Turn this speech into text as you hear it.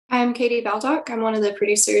I'm Katie Baldock. I'm one of the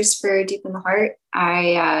producers for Deep in the Heart.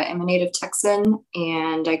 I am a native Texan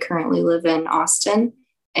and I currently live in Austin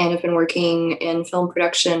and have been working in film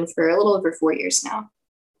production for a little over 4 years now.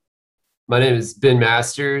 My name is Ben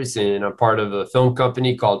Masters, and I'm part of a film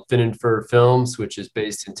company called Fin and Fur Films, which is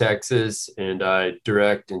based in Texas, and I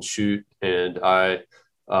direct and shoot, and I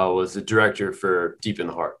was the director for Deep in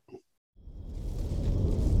the Heart.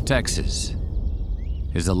 Texas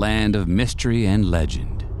is a land of mystery and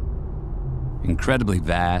legend, incredibly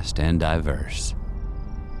vast and diverse.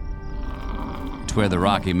 It's where the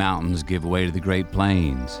Rocky Mountains give way to the Great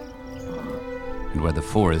Plains, and where the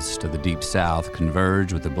forests of the Deep South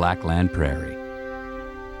converge with the Blackland Prairie.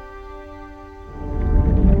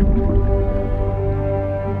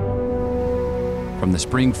 From the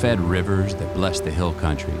spring-fed rivers that bless the hill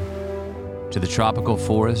country to the tropical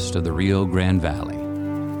forest of the Rio Grande Valley,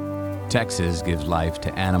 Texas gives life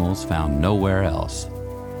to animals found nowhere else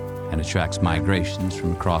and attracts migrations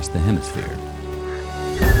from across the hemisphere.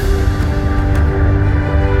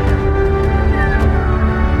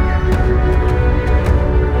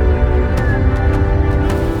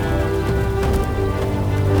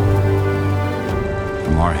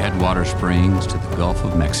 From our headwater springs to the Gulf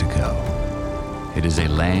of Mexico, it is a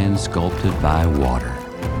land sculpted by water,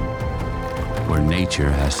 where nature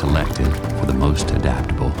has selected for the most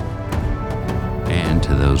adaptable and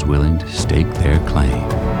to those willing to stake their claim.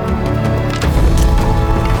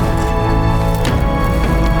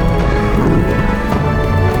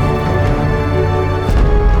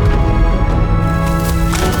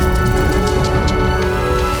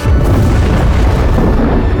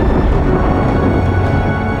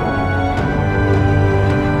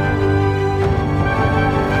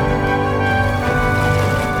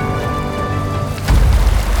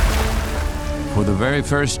 For the very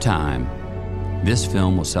first time, this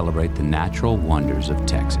film will celebrate the natural wonders of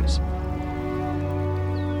Texas.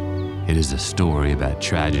 It is a story about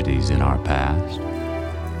tragedies in our past,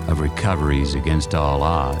 of recoveries against all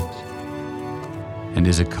odds, and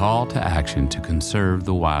is a call to action to conserve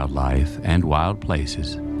the wildlife and wild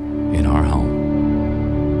places in our home.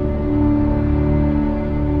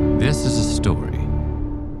 This is a story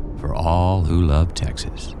for all who love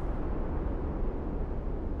Texas.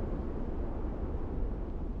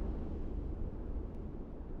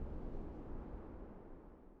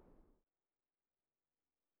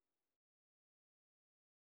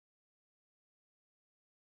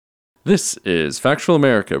 This is Factual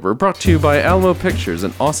America. We're brought to you by Alamo Pictures,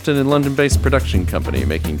 an Austin and London-based production company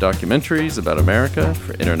making documentaries about America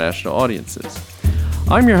for international audiences.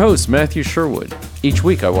 I'm your host, Matthew Sherwood. Each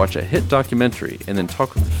week I watch a hit documentary and then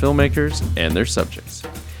talk with the filmmakers and their subjects.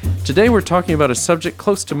 Today we're talking about a subject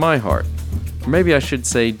close to my heart, or maybe I should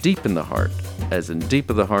say deep in the heart, as in deep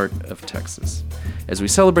of the heart of Texas, as we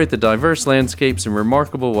celebrate the diverse landscapes and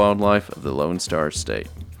remarkable wildlife of the Lone Star State.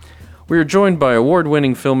 We are joined by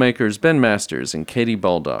award-winning filmmakers Ben Masters and Katie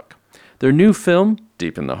Baldock. Their new film,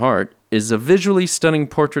 Deep in the Heart, is a visually stunning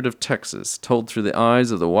portrait of Texas told through the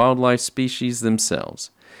eyes of the wildlife species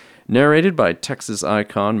themselves. Narrated by Texas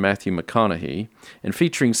icon Matthew McConaughey and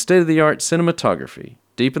featuring state-of-the-art cinematography,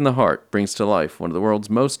 Deep in the Heart brings to life one of the world's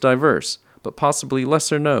most diverse, but possibly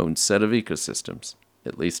lesser-known set of ecosystems,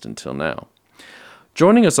 at least until now.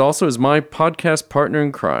 Joining us also is my podcast partner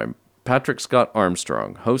in crime, Patrick Scott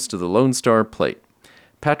Armstrong, host of the Lone Star Plate.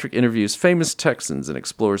 Patrick interviews famous Texans and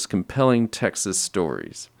explores compelling Texas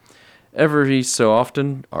stories. Every so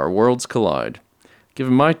often, our worlds collide.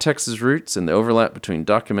 Given my Texas roots and the overlap between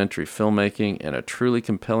documentary filmmaking and a truly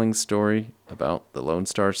compelling story about the Lone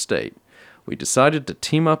Star State, we decided to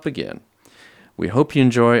team up again. We hope you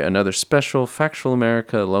enjoy another special Factual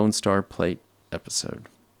America Lone Star Plate episode.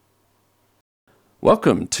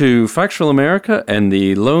 Welcome to Factual America and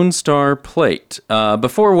the Lone Star Plate.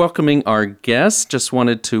 Before welcoming our guests, just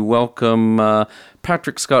wanted to welcome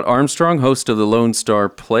Patrick Scott Armstrong, host of the Lone Star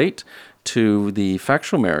Plate, to the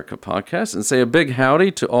Factual America podcast, and say a big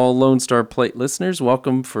howdy to all Lone Star Plate listeners.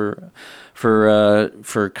 Welcome for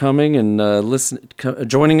coming and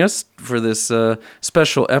joining us for this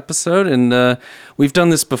special episode. And we've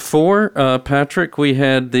done this before, Patrick. We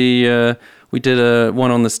had we did a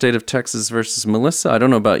one on the state of Texas versus Melissa. I don't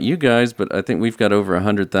know about you guys, but I think we've got over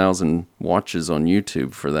 100,000 watches on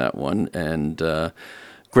YouTube for that one. And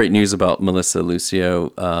great news about Melissa Lucio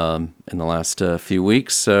in the last few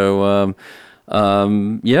weeks. So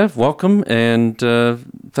welcome, and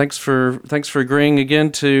thanks for agreeing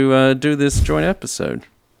again to do this joint episode.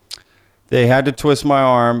 They had to twist my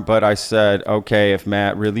arm, but I said, okay, if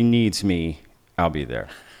Matt really needs me, I'll be there.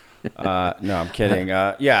 No, I'm kidding.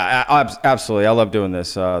 Absolutely. I love doing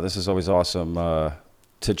this. This is always awesome.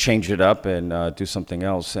 to change it up and do something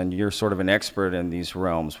else. And you're sort of an expert in these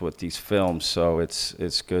realms with these films, so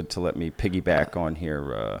it's good to let me piggyback on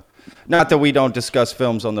here. Not that we don't discuss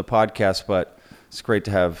films on the podcast, but it's great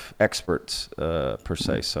to have experts per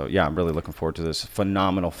se. So yeah, I'm really looking forward to this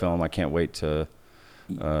phenomenal film. I can't wait to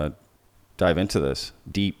dive into this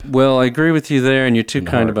deep. Well, I agree with you there, and you're too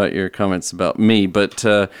kind about your comments about me. But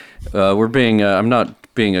we're being I'm not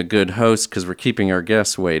being a good host because we're keeping our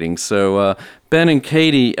guests waiting. So Ben and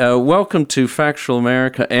Katie, welcome to Factual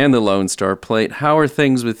America and the Lone Star Plate. How are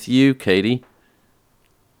things with you, Katie?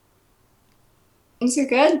 Things are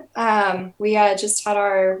good. We just had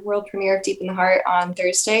our world premiere of Deep in the Heart on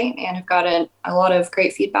Thursday and have gotten a lot of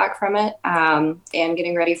great feedback from it, and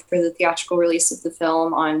getting ready for the theatrical release of the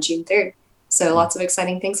film on June 3rd. So lots of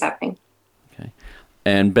exciting things happening. Okay.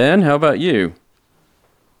 And Ben, how about you?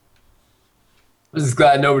 I'm just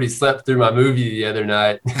glad nobody slept through my movie the other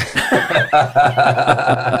night.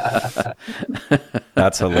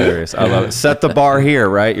 That's hilarious. I love it. Set the bar here,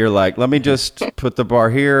 right? You're like, let me just put the bar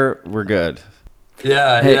here. We're good.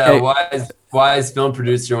 Yeah, hey. Wise film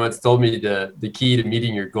producer once told me the key to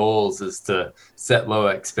meeting your goals is to set low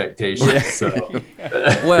expectations. Yeah. So,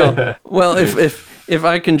 well, if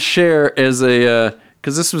I can share as a,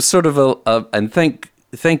 because this was sort of and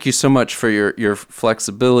thank you so much for your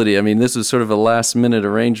flexibility. I mean, this was sort of a last minute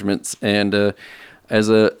arrangements, and as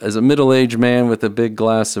a middle-aged man with a big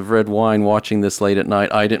glass of red wine watching this late at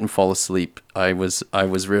night, I didn't fall asleep. I was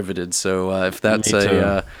riveted. So if that's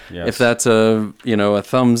if that's a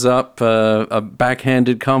thumbs up, a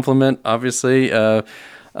backhanded compliment, obviously,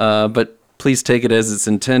 but please take it as it's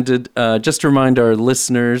intended. Just to remind our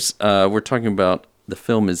listeners, we're talking about the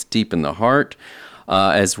film is Deep in the Heart.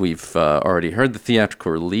 As we've already heard, the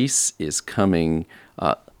theatrical release is coming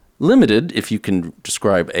limited, if you can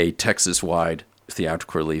describe a Texas-wide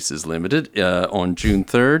theatrical release is limited, on June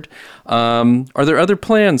 3rd. Are there other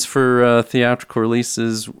plans for theatrical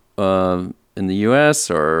releases in the U.S.,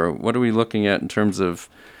 or what are we looking at in terms of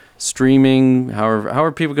streaming? How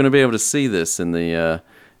are people going to be able to see this in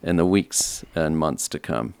the weeks and months to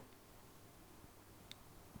come?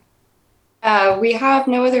 We have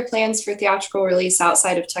no other plans for theatrical release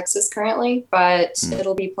outside of Texas currently, but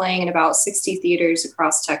it'll be playing in about 60 theaters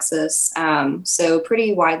across Texas. So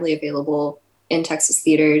pretty widely available in Texas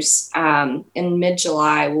theaters. In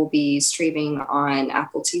mid-July, we'll be streaming on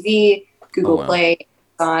Apple TV, Google Play,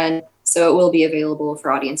 Amazon. So it will be available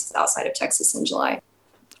for audiences outside of Texas in July.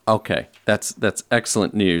 Okay, that's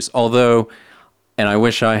excellent news. Although, and I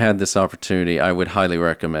wish I had this opportunity, I would highly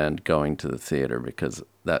recommend going to the theater, because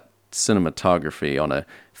that cinematography on a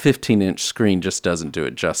 15-inch screen just doesn't do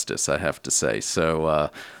it justice, I have to say. So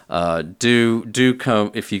do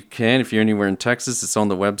come if you can. If you're anywhere in Texas, it's on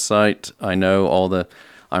the website. I know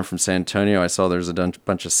I'm from San Antonio. I saw there's a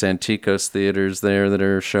bunch of Santikos theaters there that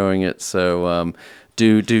are showing it. So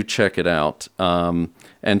do check it out. And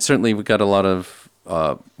certainly we've got a lot of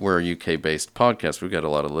we're a UK-based podcast. We've got a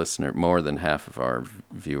lot of more than half of our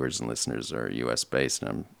viewers and listeners are US-based,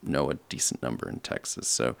 and I know a decent number in Texas.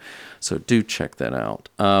 So do check that out.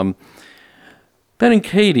 Ben and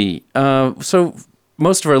Katie, so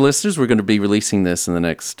most of our listeners, we're going to be releasing this in the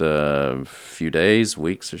next few days,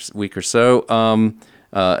 week or so,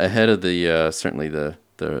 ahead of the certainly the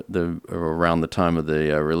around the time of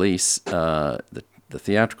the release, the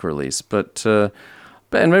theatrical release. But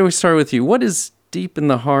Ben, maybe we start with you. What is Deep in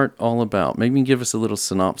the Heart all about? Maybe give us a little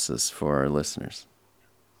synopsis for our listeners.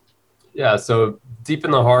 Yeah, so Deep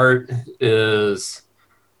in the Heart is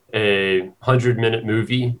a 100-minute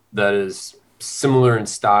movie that is similar in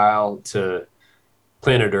style to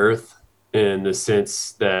Planet Earth, in the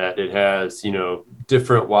sense that it has,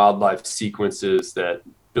 different wildlife sequences that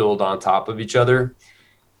build on top of each other,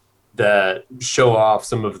 that show off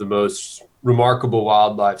some of the most remarkable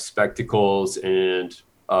wildlife spectacles and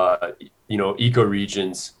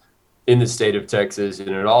ecoregions in the state of Texas. And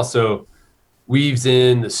it also weaves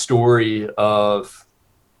in the story of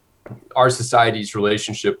our society's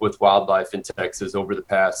relationship with wildlife in Texas over the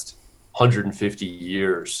past 150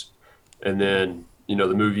 years. And then,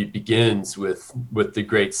 the movie begins with the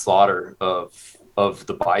great slaughter of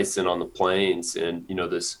the bison on the plains, and,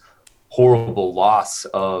 this horrible loss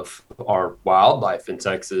of our wildlife in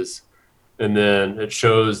Texas. And then it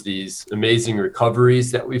shows these amazing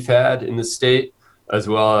recoveries that we've had in the state, as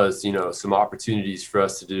well as, some opportunities for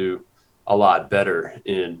us to do a lot better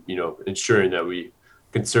in, ensuring that we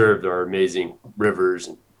conserve our amazing rivers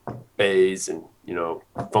and bays and,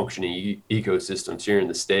 functioning ecosystems here in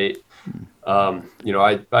the state.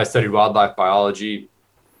 I studied wildlife biology,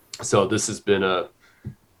 so this has been a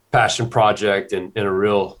passion project and a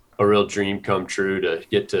real a real dream come true to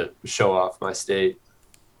get to show off my state.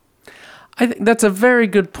 I think that's a very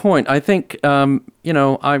good point. I think,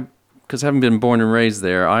 because having been born and raised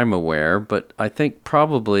there, I'm aware, but I think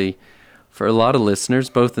probably for a lot of listeners,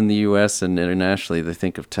 both in the U.S. and internationally, they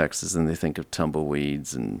think of Texas and they think of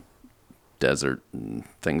tumbleweeds and desert and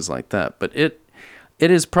things like that. But it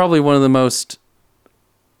is probably one of the most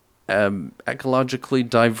ecologically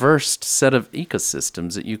diverse set of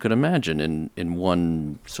ecosystems that you could imagine in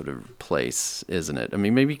one sort of place, isn't it? I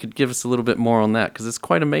mean, maybe you could give us a little bit more on that, because it's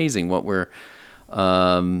quite amazing what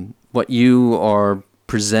you are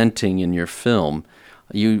presenting in your film.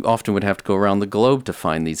 You often would have to go around the globe to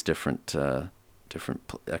find these different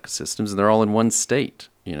ecosystems, and they're all in one state,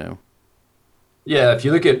 Yeah, if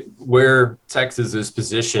you look at where Texas is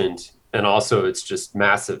positioned, and also it's just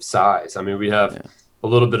massive size. I mean, we have a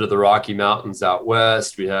little bit of the Rocky Mountains out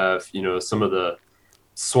west. We have, some of the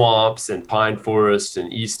swamps and pine forests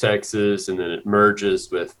in East Texas, and then it merges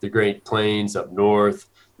with the Great Plains up north.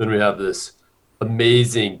 Then we have this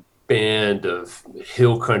amazing band of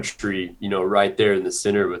hill country, right there in the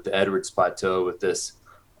center with the Edwards Plateau, with this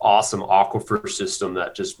awesome aquifer system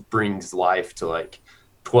that just brings life to like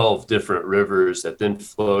 12 different rivers that then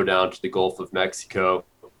flow down to the Gulf of Mexico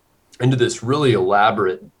into this really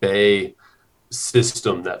elaborate bay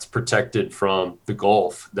system that's protected from the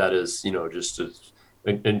Gulf. That is, just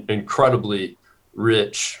an incredibly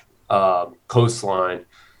rich coastline.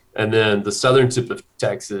 And then the southern tip of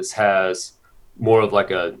Texas has more of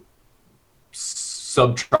like a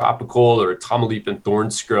subtropical or Tamaulipan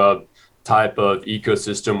thorn scrub type of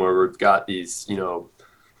ecosystem, where we've got these,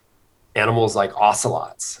 animals like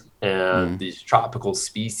ocelots and these tropical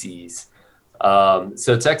species.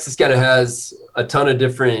 So Texas kind of has a ton of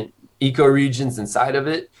different ecoregions inside of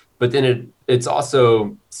it, but then it's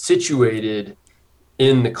also situated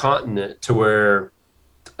in the continent to where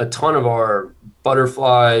a ton of our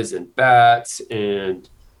butterflies and bats and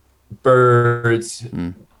birds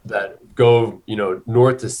that go,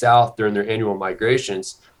 north to south during their annual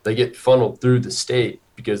migrations, they get funneled through the state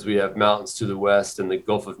because we have mountains to the west and the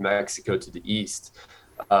Gulf of Mexico to the east.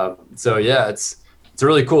 So yeah, it's a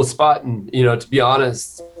really cool spot. And, to be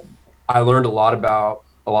honest, I learned a lot about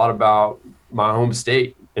my home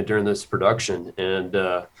state during this production, and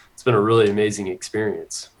it's been a really amazing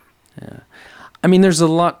experience. Yeah. I mean, there's a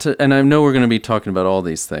lot to, and I know we're going to be talking about all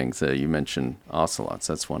these things. You mentioned ocelots.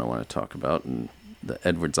 That's one I want to talk about, and the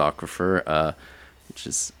Edwards Aquifer, which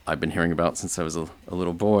is I've been hearing about since I was a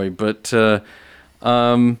little boy. But I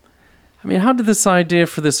mean, how did this idea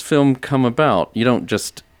for this film come about? You don't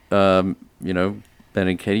just, Ben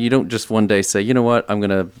and Katie, you don't just one day say, you know what, I'm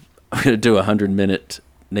gonna do 100-minute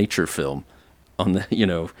nature film on the,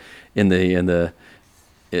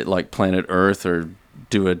 like Planet Earth, or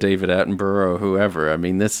do a David Attenborough or whoever. I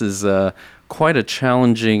mean, this is quite a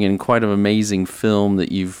challenging and quite an amazing film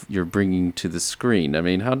that you're bringing to the screen. I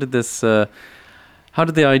mean, how did the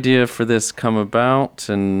idea for this come about,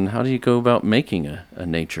 and how do you go about making a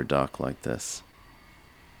nature doc like this?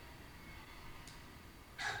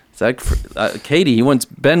 Is that Katie?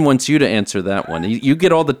 Ben wants you to answer that one. You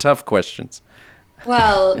get all the tough questions.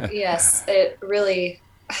 Well, yes, it really.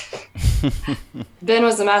 Ben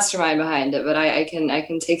was the mastermind behind it, but I can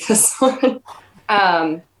take this one.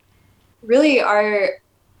 Really,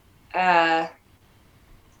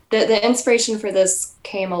 the inspiration for this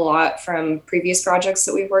came a lot from previous projects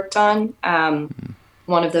that we've worked on.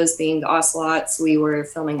 One of those being the ocelots. We were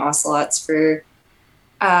filming ocelots for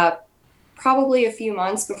probably a few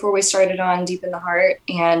months before we started on Deep in the Heart.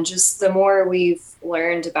 And just the more we've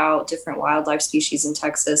learned about different wildlife species in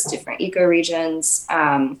Texas, different ecoregions,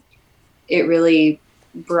 it really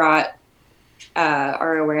brought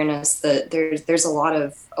our awareness that there's a lot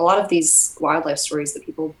of these wildlife stories that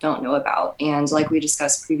people don't know about. And like we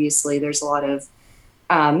discussed previously, there's a lot of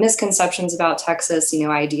misconceptions about Texas,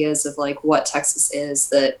 ideas of like what Texas is,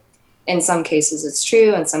 that in some cases it's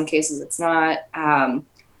true, in some cases it's not.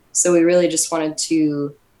 So we really just wanted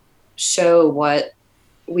to show what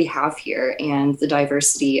we have here and the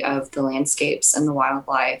diversity of the landscapes and the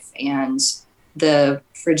wildlife and the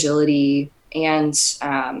fragility and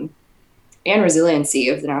resiliency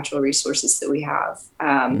of the natural resources that we have.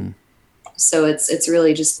 So it's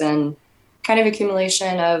really just been kind of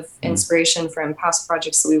accumulation of inspiration from past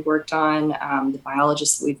projects that we've worked on, the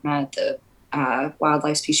biologists that we've met, the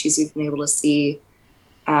wildlife species we've been able to see,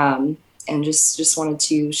 and just wanted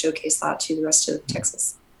to showcase that to the rest of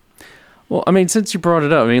Texas. Well, I mean, since you brought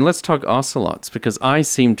it up, let's talk ocelots, because I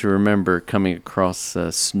seem to remember coming across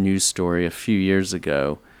a news story a few years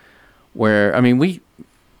ago where,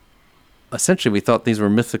 essentially we thought these were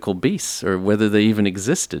mythical beasts, or whether they even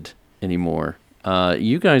existed anymore.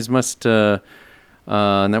 You guys must, and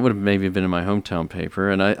that would have maybe been in my hometown paper.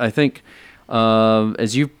 And I think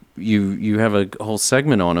as you have a whole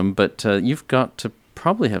segment on them, but you've got to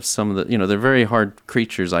probably have some of the, they're very hard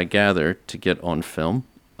creatures, I gather, to get on film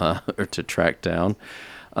or to track down.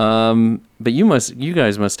 But you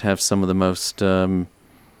guys must have some of the most,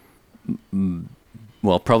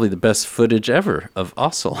 probably the best footage ever of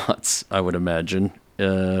ocelots, I would imagine.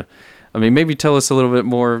 Maybe tell us a little bit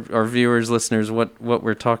more, our viewers, listeners, what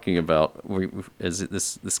we're talking about.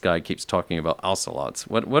 This guy keeps talking about ocelots.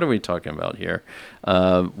 What are we talking about here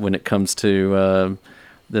when it comes to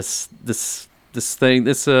this thing?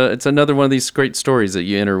 It's another one of these great stories that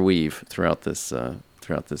you interweave throughout this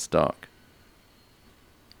doc.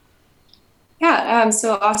 Yeah,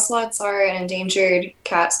 so ocelots are an endangered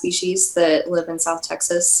cat species that live in South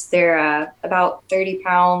Texas. They're about 30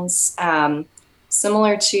 pounds,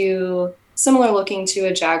 similar looking to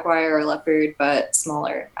a jaguar or a leopard, but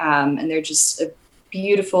smaller. And they're just a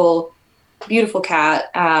beautiful, beautiful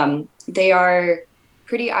cat. They are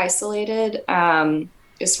pretty isolated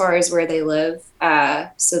as far as where they live.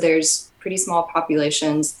 So there's pretty small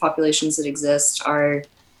populations. Populations that exist are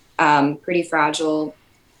pretty fragile.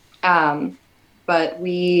 But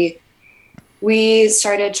we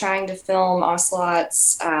started trying to film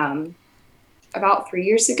ocelots about 3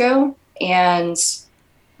 years ago, and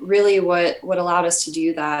really what allowed us to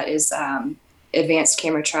do that is advanced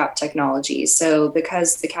camera trap technology. So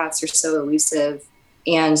because the cats are so elusive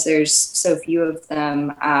and there's so few of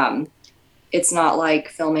them, it's not like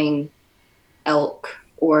filming elk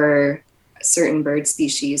or certain bird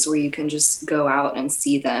species where you can just go out and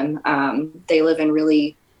see them. They live in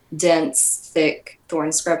really dense, thick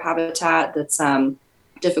thorn scrub habitat that's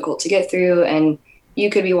difficult to get through, and you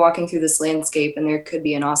could be walking through this landscape and there could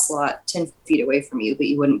be an ocelot 10 feet away from you, but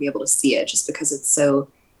you wouldn't be able to see it just because it's so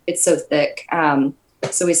thick.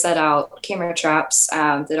 So we set out camera traps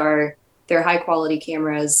they're high quality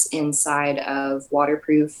cameras inside of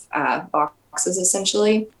waterproof boxes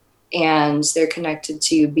essentially, and they're connected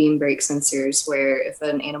to beam brake sensors where if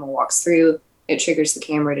an animal walks through, it triggers the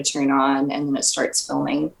camera to turn on and then it starts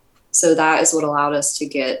filming. So that is what allowed us to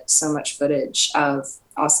get so much footage of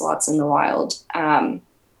ocelots in the wild. And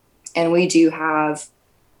we do have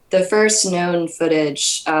the first known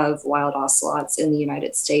footage of wild ocelots in the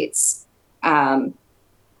United States. And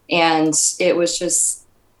it was just,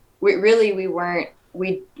 we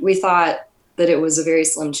thought that it was a very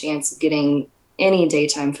slim chance of getting any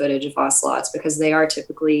daytime footage of ocelots because they are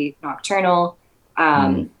typically nocturnal.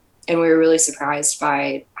 And we were really surprised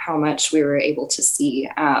by how much we were able to see.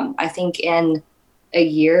 I think in a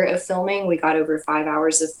year of filming, we got over 5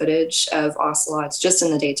 hours of footage of ocelots just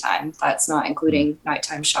in the daytime. That's not including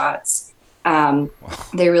nighttime shots.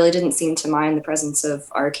 They really didn't seem to mind the presence of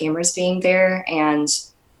our cameras being there. And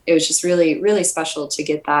it was just really, really special to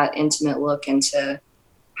get that intimate look into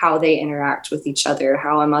how they interact with each other,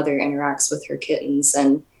 how a mother interacts with her kittens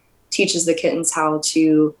and teaches the kittens how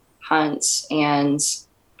to hunt and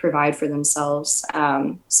provide for themselves.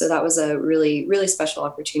 So that was a really, really special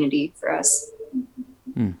opportunity for us.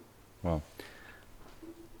 Well,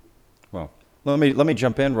 let me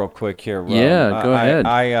jump in real quick here. Yeah, go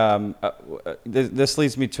ahead. This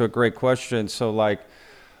leads me to a great question. So,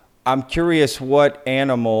 I'm curious what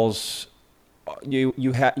animals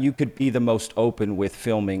you could be the most open with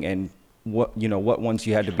filming, and what ones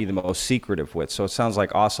you had to be the most secretive with. So it sounds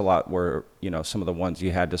like ocelot were some of the ones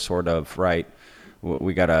you had to sort of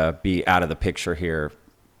we got to be out of the picture here,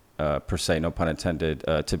 per se, no pun intended,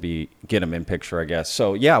 to get them in picture, I guess.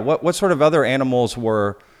 So, yeah, what sort of other animals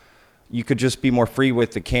you could just be more free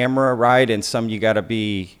with the camera, right? And some you got to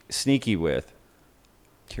be sneaky with?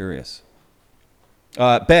 Curious.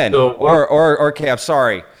 Ben, or Cav,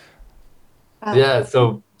 sorry. Yeah,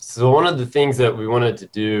 so one of the things that we wanted to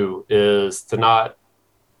do is to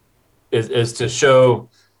show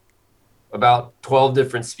about 12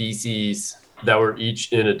 different species that were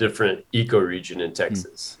each in a different ecoregion in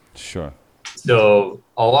Texas. Sure. So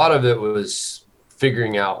a lot of it was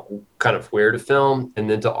figuring out kind of where to film, and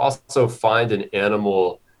then to also find an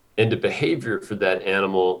animal and a behavior for that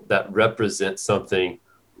animal that represents something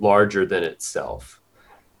larger than itself.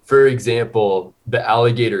 For example, the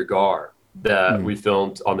alligator gar that we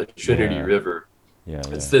filmed on the Trinity River.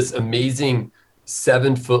 It's this amazing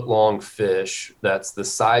 7-foot long fish that's the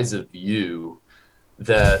size of you,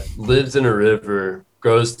 that lives in a river,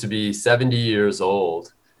 grows to be 70 years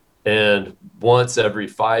old, and once every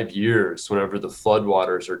 5 years, whenever the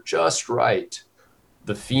floodwaters are just right,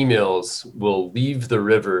 the females will leave the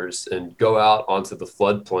rivers and go out onto the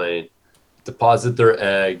floodplain deposit their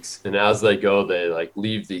eggs, and as they go, they like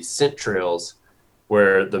leave these scent trails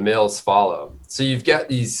where the males follow. So you've got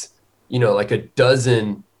these, like a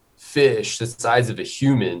dozen fish the size of a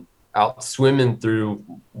human out swimming through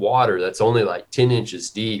water that's only like 10 inches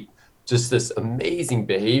deep. Just this amazing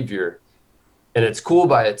behavior. And it's cool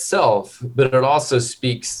by itself, but it also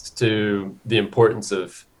speaks to the importance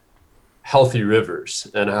of healthy rivers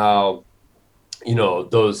and how,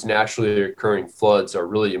 those naturally occurring floods are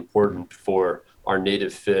really important for our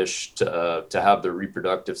native fish to have their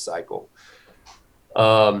reproductive cycle.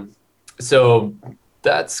 So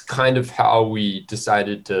that's kind of how we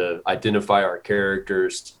decided to identify our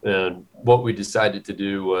characters. And what we decided to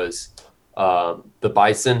do was the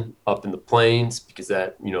bison up in the plains, because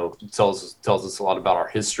that, tells us a lot about our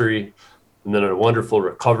history. And then a wonderful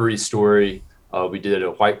recovery story. We did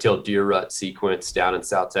a white-tailed deer rut sequence down in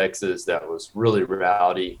South Texas that was really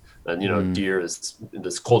rowdy. And, deer is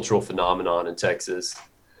this cultural phenomenon in Texas.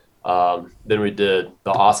 Then we did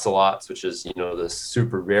the ocelots, which is, this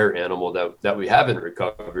super rare animal that we haven't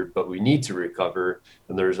recovered, but we need to recover.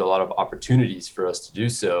 And there's a lot of opportunities for us to do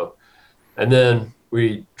so. And then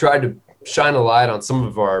we tried to shine a light on some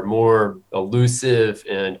of our more elusive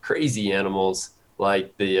and crazy animals,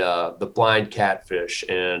 like the blind catfish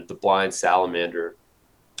and the blind salamander,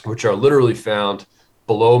 which are literally found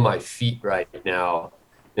below my feet right now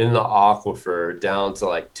in the aquifer, down to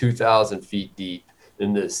like 2,000 feet deep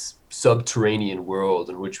in this subterranean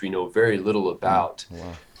world in which we know very little about.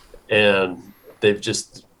 Wow. And they've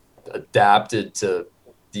just adapted to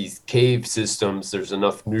these cave systems. There's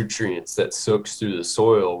enough nutrients that soaks through the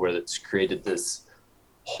soil where it's created this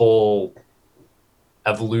whole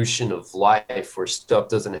evolution of life where stuff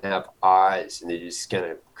doesn't have eyes and they just kind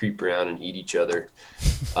of creep around and eat each other,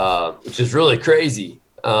 which is really crazy.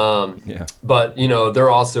 But, they're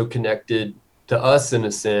also connected to us in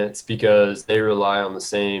a sense because they rely on the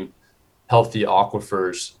same healthy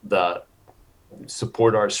aquifers that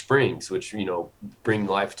support our springs, which, bring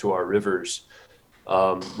life to our rivers.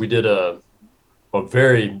 We did a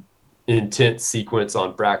very intense sequence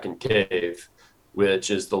on Bracken Cave, which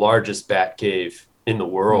is the largest bat cave in the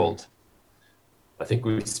world. I think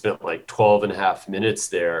we spent like 12 and a half minutes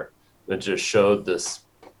there and just showed this,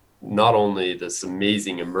 not only this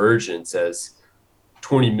amazing emergence as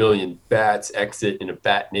 20 million bats exit in a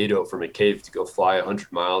batnado from a cave to go fly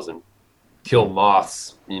 100 miles and kill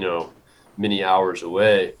moths, many hours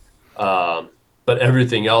away. But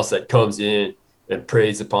everything else that comes in and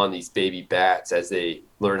preys upon these baby bats as they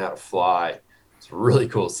learn how to fly. It's a really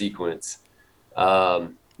cool sequence.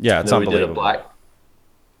 It's unbelievable.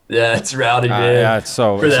 It's rowdy, man. It's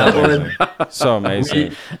amazing. So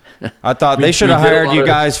amazing. I thought they should have hired you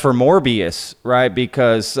guys for Morbius, right?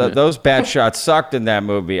 Because those bat shots sucked in that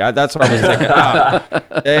movie. That's what I was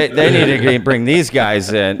thinking. They need to bring these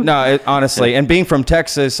guys in. No, honestly, and being from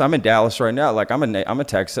Texas, I'm in Dallas right now. Like I'm a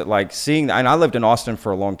Texan. Like seeing, and I lived in Austin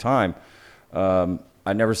for a long time.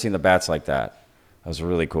 I'd never seen the bats like that. That was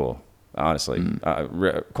really cool. Honestly,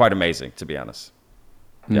 quite amazing, to be honest.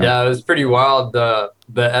 Yeah, it was pretty wild. The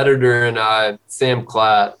editor and I, Sam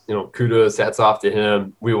Klatt, kudos, hats off to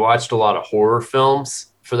him. We watched a lot of horror films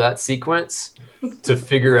for that sequence to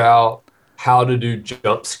figure out how to do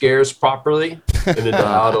jump scares properly and then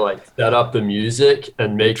how to set up the music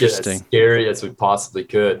and make it as scary as we possibly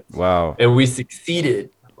could. Wow. And we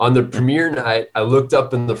succeeded. On the premiere night, I looked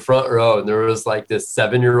up in the front row and there was this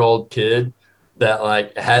 7-year-old kid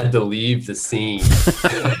that had to leave the scene.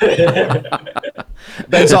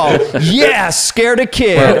 That's all. Scared a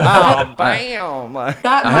kid. Oh, bam. I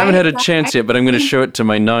haven't had a chance yet, but I'm going to show it to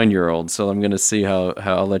my 9-year-old, so I'm going to see how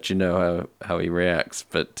I'll let you know how he reacts.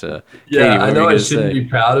 But Katie, I know I shouldn't be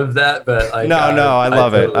proud of that, but I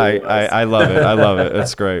love it. I love it. I love it.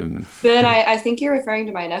 It's great. Ben, I think you're referring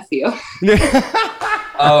to my nephew.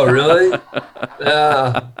 Oh, really?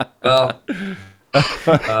 Yeah. Well.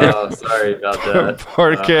 Sorry about that.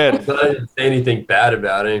 Poor kid. But I didn't say anything bad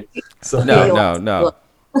about him. So No.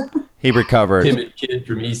 He recovered. Timid kid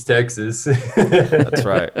from East Texas. That's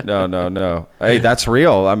right. No. Hey, that's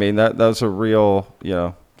real. I mean, those are real.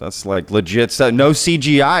 That's legit. No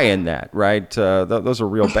CGI in that, right? Those are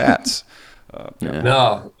real bats.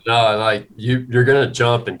 No, you're gonna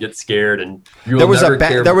jump and get scared, and there was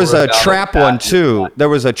a trap one too. There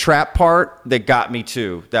was a trap part that got me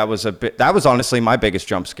too. That was honestly my biggest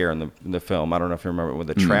jump scare in the film. I don't know if you remember with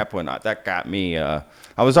the trap one. That got me. I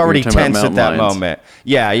was already tense at that moment.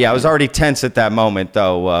 Yeah. I was already tense at that moment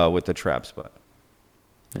though with the traps, but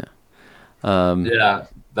that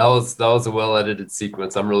was a well edited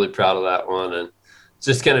sequence. I'm really proud of that one, and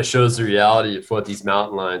just kind of shows the reality of what these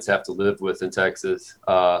mountain lions have to live with in Texas.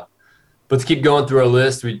 But to keep going through our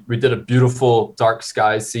list, we did a beautiful dark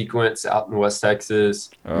skies sequence out in West Texas.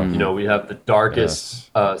 We have the darkest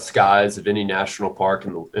skies of any national park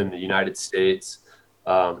in the United States.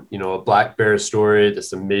 A black bear story,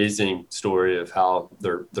 this amazing story of how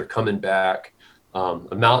they're coming back.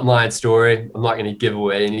 A mountain lion story. I'm not going to give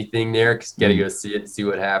away anything there because you got to go see it and see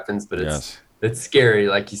what happens. But it's scary,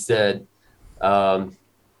 like you said.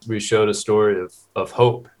 We showed a story of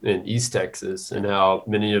hope in East Texas and how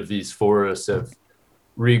many of these forests have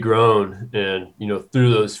regrown, and through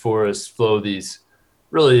those forests flow these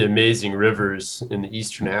really amazing rivers in the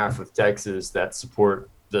eastern half of Texas that support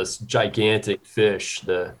this gigantic fish,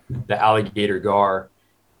 the alligator gar.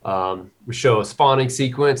 We show a spawning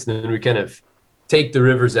sequence, and then we kind of take the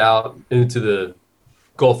rivers out into the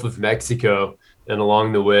Gulf of Mexico, and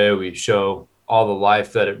along the way we show all the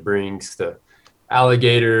life that it brings to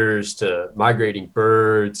alligators, to migrating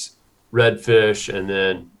birds, redfish, and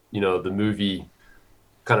then the movie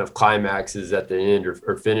kind of climaxes at the end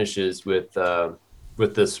or finishes with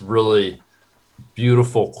this really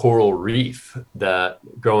beautiful coral reef that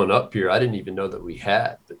growing up here I didn't even know that we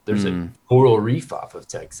had. But there's a coral reef off of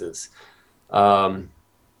Texas. So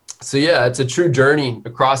yeah, it's a true journey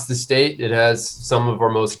across the state. It has some of our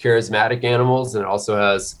most charismatic animals, and it also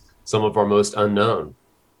has some of our most unknown.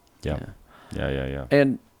 Yeah.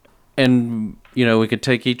 And we could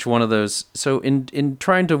take each one of those. So in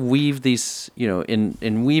trying to weave these,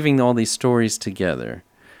 in weaving all these stories together,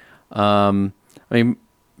 sort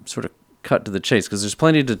of cut to the chase because there's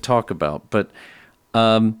plenty to talk about. But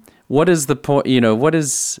what is the point?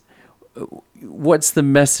 What's the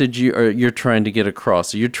message you're trying to get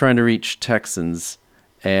across? You're trying to reach Texans,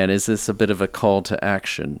 and is this a bit of a call to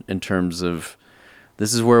action in terms of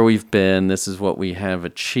this is where we've been, this is what we have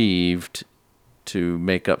achieved to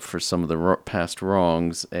make up for some of the past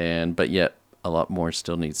wrongs, but yet a lot more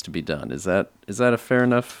still needs to be done. Is that a fair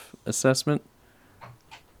enough assessment?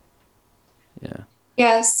 Yeah.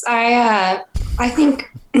 Yes, I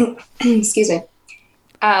think, excuse me.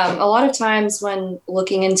 A lot of times when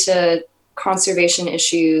looking into conservation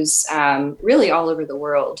issues, really all over the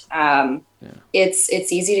world,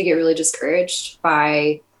 it's easy to get really discouraged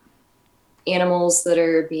by animals that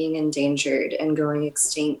are being endangered and going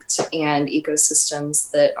extinct and ecosystems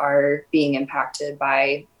that are being impacted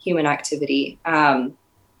by human activity.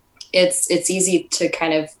 It's easy to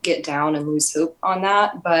kind of get down and lose hope on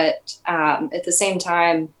that. But at the same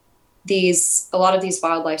time, a lot of these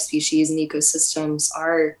wildlife species and ecosystems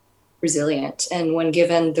are resilient. And when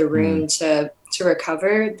given the room to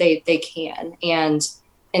recover, they can. And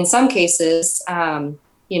in some cases,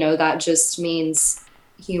 that just means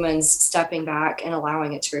humans stepping back and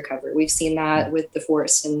allowing it to recover. We've seen that with the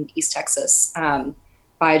forests in East Texas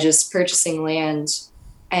by just purchasing land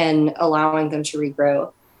and allowing them to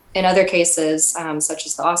regrow. In other cases, such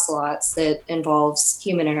as the ocelots, that involves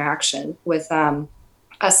human interaction with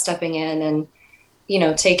us stepping in and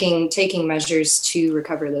taking measures to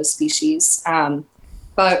recover those species.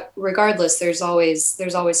 But regardless, there's always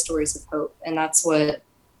stories of hope, and that's what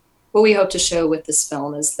we hope to show with this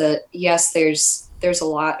film is that yes, there's a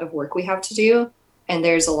lot of work we have to do, and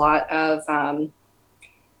there's a lot of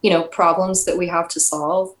problems that we have to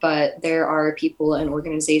solve, but there are people and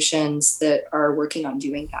organizations that are working on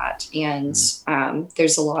doing that. And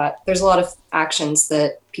there's a lot of actions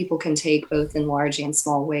that people can take both in large and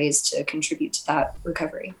small ways to contribute to that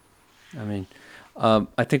recovery. I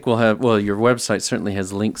think your website certainly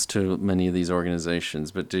has links to many of these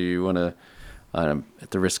organizations, but do you want to,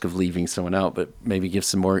 at the risk of leaving someone out, but maybe give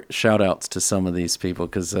some more shout outs to some of these people?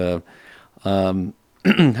 Because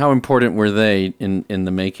how important were they in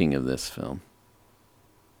the making of this film?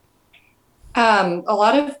 A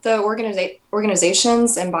lot of the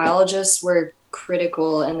organizations and biologists were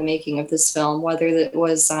critical in the making of this film, whether it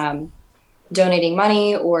was donating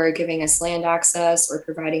money or giving us land access or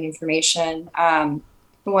providing information.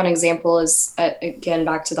 One example is, again,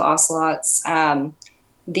 back to the ocelots.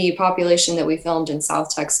 The population that we filmed in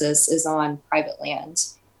South Texas is on private land.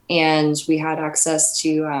 And we had access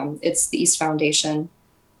to, it's the East Foundation.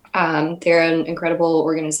 They're an incredible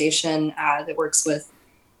organization that works with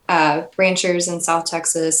ranchers in South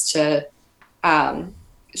Texas to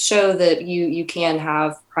show that you can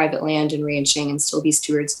have private land and ranching and still be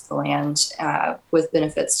stewards of the land with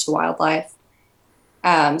benefits to wildlife.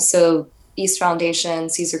 So East Foundation,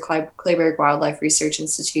 Cesar Kleberg Wildlife Research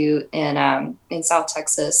Institute in South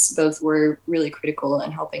Texas, both were really critical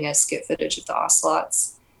in helping us get footage of the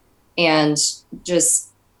ocelots. And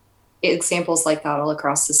just examples like that all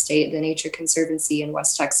across the state. The Nature Conservancy in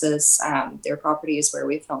West Texas, their property is where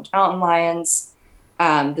we filmed mountain lions.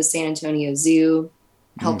 The San Antonio Zoo,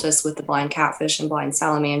 helped us with the blind catfish and blind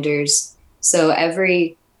salamanders. So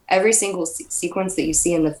every single sequence that you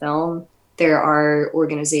see in the film, there are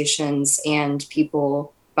organizations and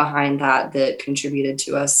people behind that contributed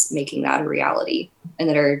to us making that a reality and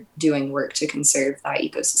that are doing work to conserve that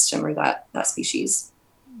ecosystem or that species.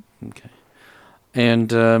 Okay.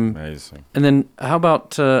 And Amazing. And then how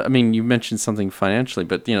about I mean, you mentioned something financially,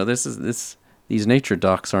 but you know, these nature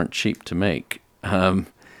docs aren't cheap to make. Were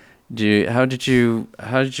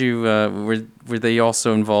they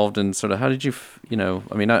also involved in sort of, how did you, you know,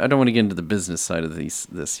 I mean, I don't want to get into the business side of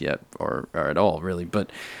this yet or at all really, but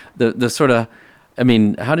the sort of, I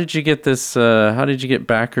mean, how did you get this, how did you get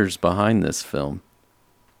backers behind this film?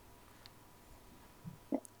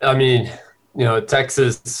 I mean, you know,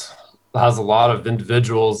 Texas has a lot of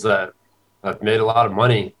individuals that have made a lot of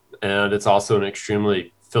money, and it's also an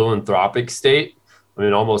extremely philanthropic state. I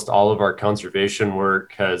mean, almost all of our conservation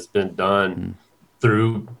work has been done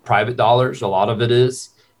through private dollars. A lot of it is.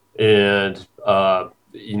 And,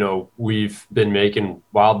 you know, we've been making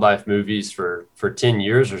wildlife movies for 10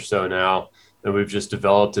 years or so now. And we've just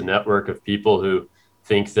developed a network of people who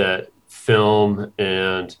think that film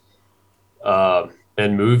and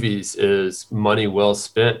movies is money well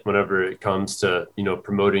spent whenever it comes to, you know,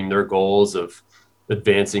 promoting their goals of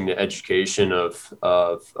advancing the education of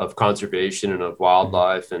conservation and of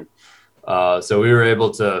wildlife. And so we were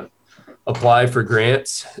able to apply for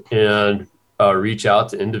grants and reach out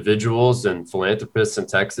to individuals and philanthropists in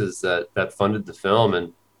Texas that funded the film.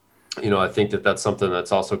 And, you know, I think that that's something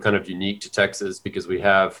that's also kind of unique to Texas because we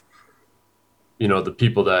have, you know, the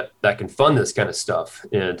people that can fund this kind of stuff.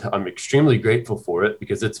 And I'm extremely grateful for it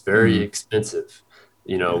because it's very expensive.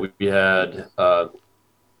 You know, we had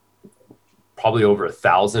probably over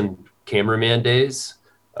 1,000 cameraman days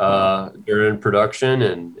during production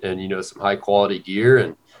and, you know, some high quality gear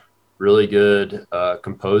and really good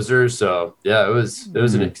composers. So yeah, it was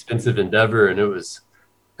an expensive endeavor and it was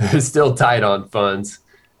still tight on funds.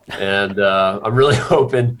 And I'm really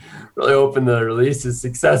hoping the release is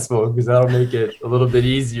successful because that'll make it a little bit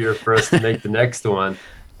easier for us to make the next one.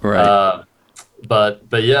 Right.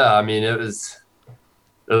 But yeah, I mean, it was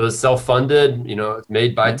self-funded, you know,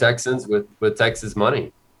 made by Texans with Texas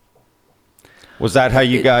money. Was that how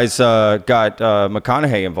you guys got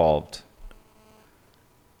McConaughey involved?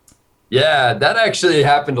 Yeah, that actually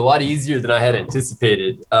happened a lot easier than I had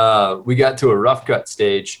anticipated. We got to a rough cut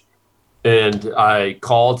stage and I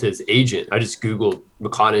called his agent. I just Googled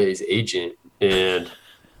McConaughey's agent and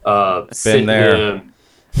Been there. him.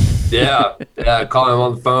 Yeah, called him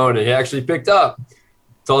on the phone and he actually picked up.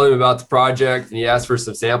 Told him about the project and he asked for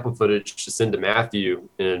some sample footage to send to Matthew.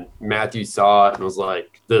 And Matthew saw it and was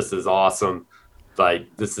like, this is awesome.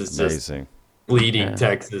 Like, this is just Amazing. bleeding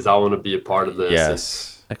Texas. I want to be a part of this.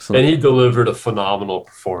 Yes. Excellent. And he delivered a phenomenal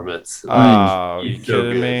performance. Oh, He's you so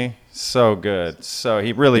kidding good. me? So good. So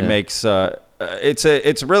he really makes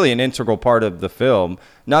it's really an integral part of the film.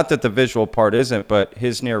 Not that the visual part isn't, but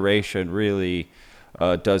his narration really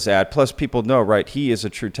does add. Plus, people know, right? He is a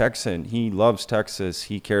true Texan. He loves Texas.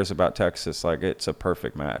 He cares about Texas. Like, it's a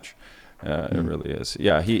perfect match. It really is.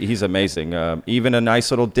 Yeah, he's amazing. Even a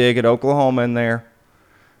nice little dig at Oklahoma in there.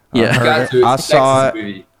 Yeah. I saw it.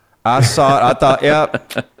 Movie. I saw it. I thought,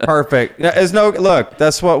 yep, perfect. Yeah, there's no look.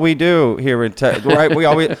 That's what we do here in Texas, right? We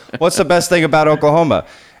always. What's the best thing about Oklahoma?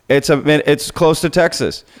 It's close to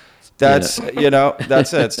Texas. That's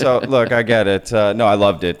that's it. So look, I get it. No, I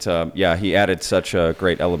loved it. Yeah, he added such a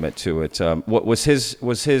great element to it. What was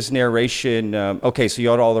his narration? Okay, so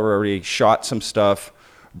you had already shot some stuff,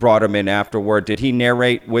 brought him in afterward. Did he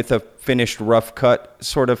narrate with a finished rough cut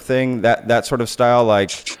sort of thing? That sort of style,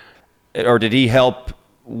 like, or did he help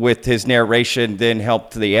with his narration, then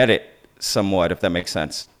help the edit somewhat, if that makes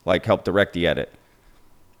sense? Like, help direct the edit.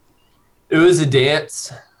 It was a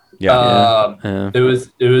dance. Yeah. It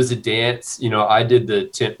was a dance. You know, I did the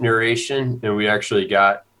temp narration, and we actually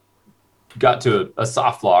got to a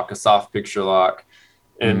soft lock, a soft picture lock,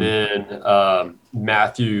 and then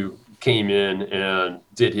Matthew came in and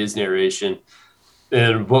did his narration.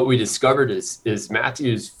 And what we discovered is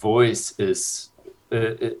Matthew's voice is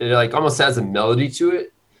it like almost has a melody to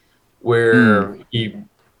it, where he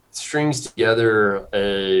strings together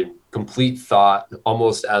a complete thought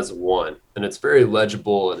almost as one, and it's very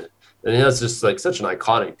legible, and it has just like such an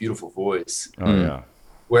iconic, beautiful voice. Oh yeah.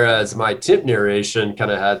 Whereas my temp narration kind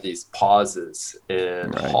of had these pauses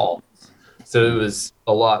and halts, so it was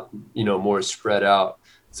a lot, more spread out.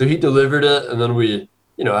 So he delivered it, and then we,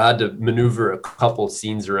 had to maneuver a couple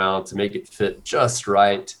scenes around to make it fit just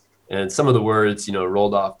right. And some of the words,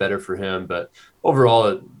 rolled off better for him, but overall,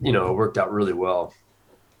 it worked out really well.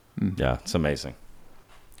 Yeah, it's amazing.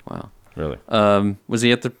 Wow. Really? Was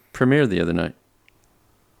he at the premiere the other night?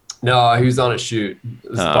 No, he was on a shoot.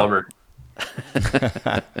 It was a bummer.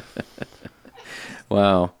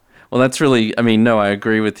 Wow. Well, that's really, I mean, no, I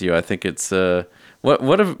agree with you. I think it's,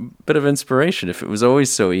 what a bit of inspiration. If it was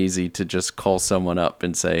always so easy to just call someone up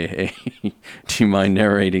and say, hey, do you mind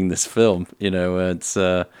narrating this film? You know,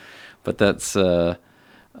 but that's,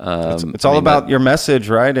 it's all about your message,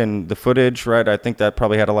 right? And the footage, right? I think that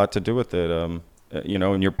probably had a lot to do with it. You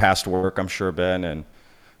know, in your past work, I'm sure, Ben, and,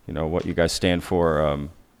 you know, what you guys stand for.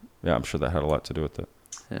 Yeah, I'm sure that had a lot to do with it.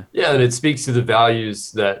 Yeah, and it speaks to the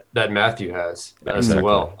values that Matthew has as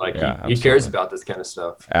well. Like he cares about this kind of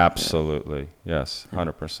stuff. Absolutely. Yes,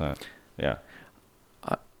 100%. Yeah.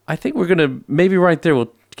 I think we're gonna maybe right there.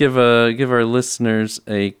 We'll give our listeners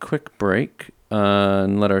a quick break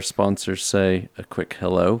and let our sponsors say a quick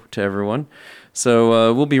hello to everyone.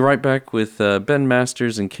 So we'll be right back with Ben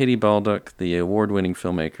Masters and Katie Baldock, the award-winning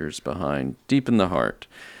filmmakers behind Deep in the Heart.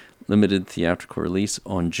 Limited theatrical release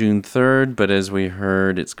on June 3rd, but as we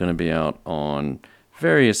heard, it's going to be out on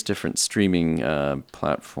various different streaming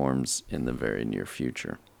platforms in the very near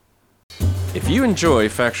future. If you enjoy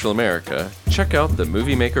Factual America, check out the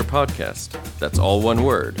Movie Maker podcast. That's all one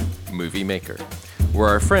word, Movie Maker, where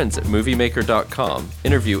our friends at MovieMaker.com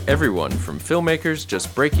interview everyone from filmmakers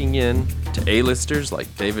just breaking in to A-listers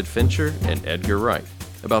like David Fincher and Edgar Wright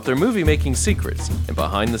about their movie-making secrets and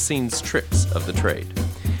behind-the-scenes tricks of the trade.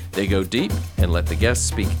 They go deep and let the guests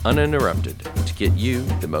speak uninterrupted to get you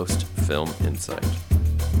the most film insight.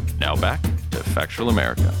 Now back to Factual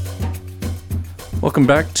America. Welcome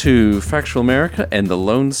back to Factual America and the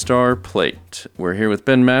Lone Star Plate. We're here with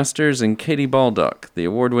Ben Masters and Katie Baldock, the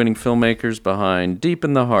award-winning filmmakers behind Deep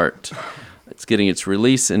in the Heart. It's getting its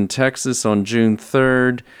release in Texas on June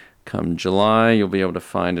 3rd. Come July, you'll be able to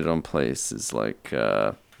find it on places like,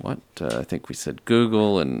 I think we said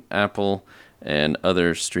Google and Apple and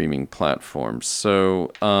other streaming platforms.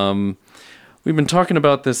 So we've been talking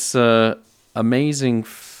about this amazing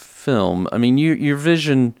film. I mean, your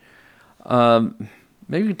vision,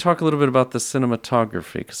 maybe you talk a little bit about the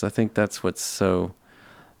cinematography, because I think that's what's so,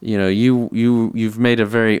 you know, you've made a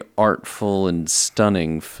very artful and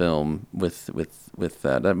stunning film with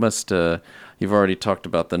that. That must, you've already talked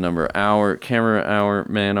about the number of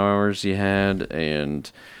man hours you had,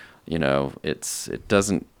 and, you know, it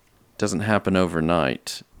doesn't happen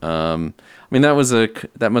overnight. I mean,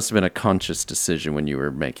 that must have been a conscious decision when you were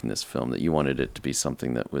making this film, that you wanted it to be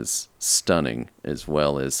something that was stunning as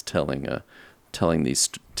well as telling these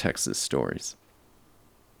Texas stories.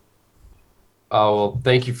 Oh, well,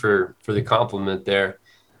 thank you for the compliment there.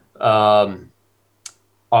 The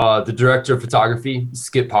director of photography,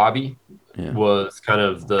 Skip Hobby, was kind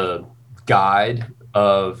of the guide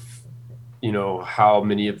of, you know, how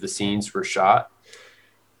many of the scenes were shot.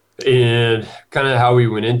 And kind of how we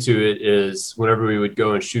went into it is whenever we would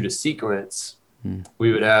go and shoot a sequence,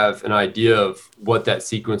 we would have an idea of what that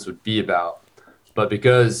sequence would be about. But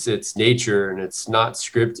because it's nature and it's not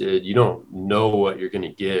scripted, you don't know what you're going to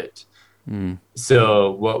get.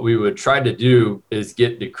 So what we would try to do is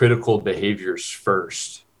get the critical behaviors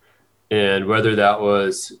first. And whether that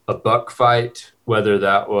was a buck fight, whether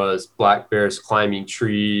that was black bears climbing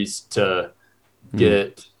trees to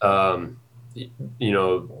get, you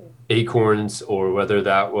know, acorns, or whether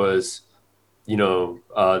that was, you know,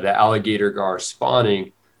 the alligator gar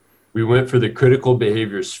spawning, we went for the critical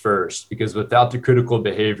behaviors first, because without the critical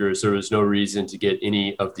behaviors, there was no reason to get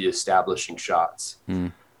any of the establishing shots.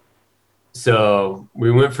 So we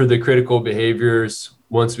went for the critical behaviors.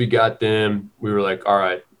 Once we got them, we were like, all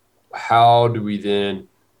right, how do we then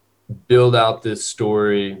build out this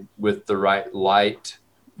story with the right light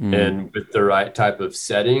and with the right type of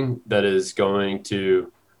setting that is going to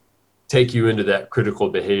take you into that critical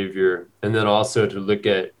behavior, and then also to look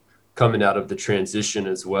at coming out of the transition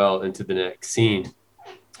as well into the next scene.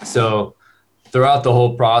 So throughout the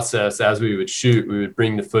whole process, as we would shoot, we would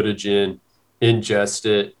bring the footage in, ingest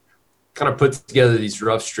it, kind of put together these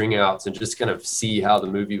rough string outs and just kind of see how the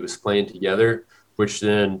movie was playing together, which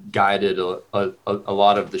then guided a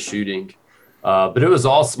lot of the shooting. But it was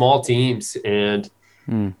all small teams, and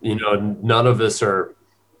you know, none of us are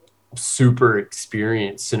super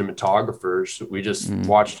experienced cinematographers. We just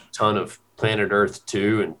watched a ton of Planet Earth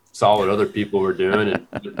 2 and saw what other people were doing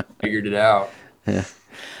and figured it out. Yeah.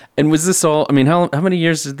 And was this all, I mean, how many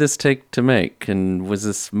years did this take to make? And was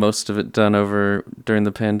this most of it done during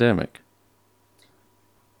the pandemic?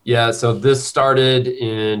 Yeah, so this started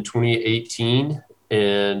in 2018,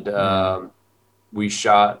 and we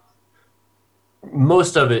shot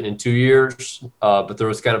most of it in 2 years, but there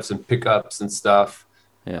was kind of some pickups and stuff.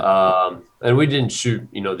 And we didn't shoot,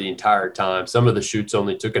 the entire time. Some of the shoots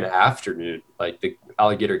only took an afternoon, like the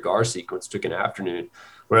alligator gar sequence took an afternoon,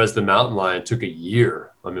 whereas the mountain lion took a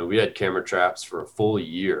year. I mean, we had camera traps for a full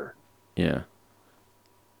year. Yeah.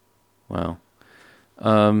 Wow.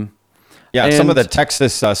 Yeah, some of the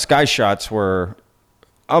Texas sky shots were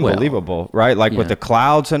unbelievable, right? Like with the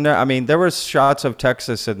clouds and I mean, there was shots of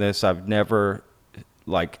Texas in this I've never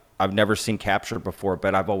seen captured before,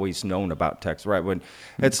 but I've always known about Texas, right? When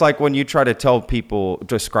it's like when you try to tell people,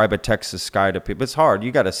 describe a Texas sky to people, it's hard.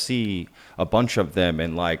 You got to see a bunch of them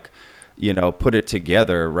and put it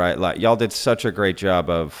together, right? Like y'all did such a great job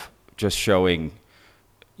of just showing,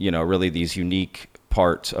 really these unique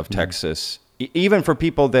parts of Texas, even for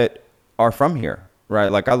people that are from here,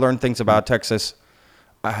 right? Like I learned things about Texas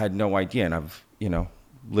I had no idea, and I've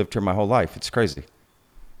lived here my whole life. It's crazy.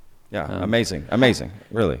 Yeah, amazing,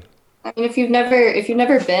 really. I mean, if you've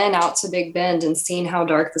never been out to Big Bend and seen how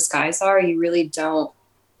dark the skies are, you really don't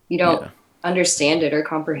understand it or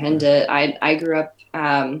comprehend it. I grew up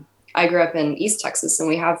in East Texas, and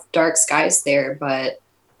we have dark skies there, but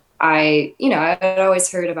I'd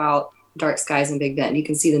always heard about dark skies in Big Bend. You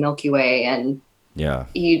can see the Milky Way, and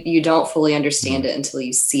you don't fully understand it until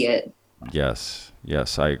you see it.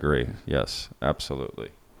 Yes, I agree. Yes, absolutely.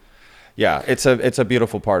 Yeah, it's a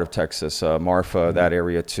beautiful part of Texas, Marfa, that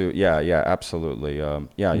area too. Yeah, absolutely.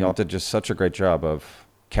 Y'all did just such a great job of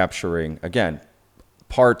capturing, again,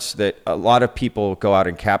 parts that a lot of people go out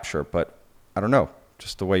and capture, but I don't know,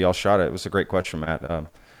 just the way y'all shot it. It was a great question, Matt.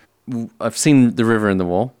 I've seen The River and the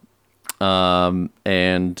Wall,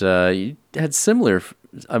 and you had similar.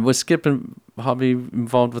 Was Skip and Hobby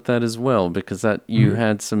involved with that as well? Because that you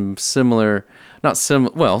had some similar,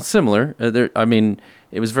 similar. I mean,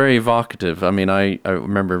 it was very evocative. I mean, I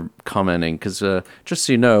remember commenting because just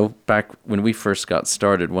so you know, back when we first got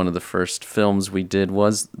started, one of the first films we did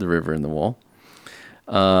was The River and the Wall.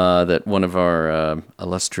 That one of our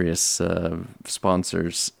illustrious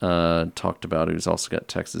sponsors talked about, who's also got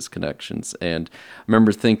Texas connections. And I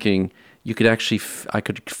remember thinking you could actually, I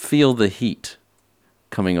could feel the heat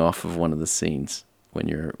coming off of one of the scenes when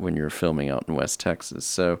you're filming out in West Texas.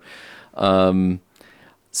 So,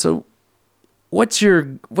 what's your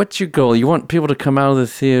goal? You want people to come out of the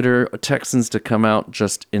theater, Texans to come out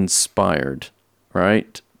just inspired,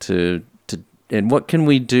 right? And what can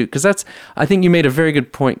we do? Because I think you made a very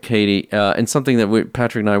good point, Katie, and something that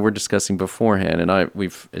Patrick and I were discussing beforehand. And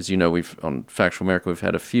we've, as you know, we've on Factual America, we've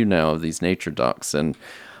had a few now of these nature docs, and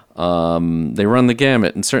they run the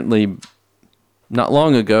gamut. And certainly, not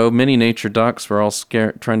long ago, many nature docs were all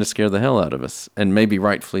trying to scare the hell out of us, and maybe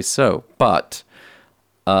rightfully so. But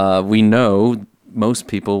we know most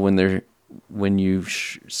people, when you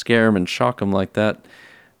scare them and shock them like that,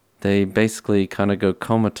 they basically kind of go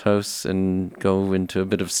comatose and go into a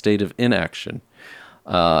bit of state of inaction.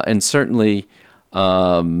 And certainly,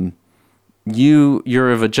 you're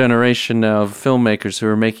of a generation now of filmmakers who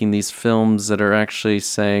are making these films that are actually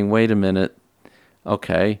saying, wait a minute,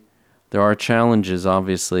 okay, there are challenges,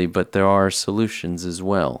 obviously, but there are solutions as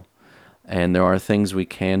well. And there are things we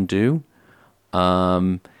can do.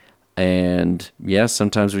 And yes,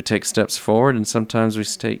 sometimes we take steps forward and sometimes we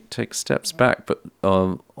take steps back. But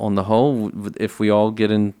on the whole, if we all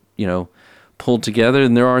get pulled together,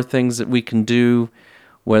 and there are things that we can do,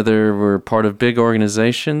 whether we're part of big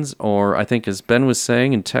organizations or, I think, as Ben was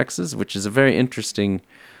saying, in Texas, which is a very interesting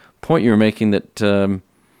point you're making, that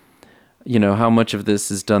how much of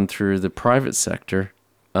this is done through the private sector.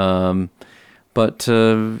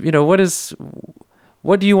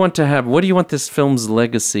 What do you want to have? What do you want this film's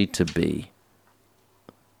legacy to be?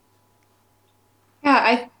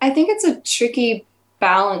 Yeah, I think it's a tricky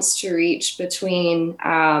balance to reach between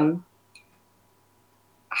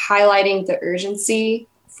highlighting the urgency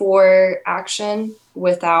for action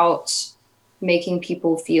without making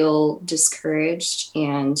people feel discouraged,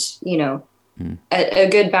 and, a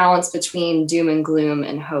good balance between doom and gloom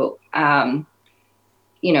and hope.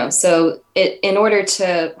 So in order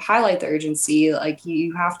to highlight the urgency, like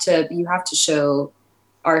you have to show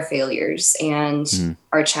our failures and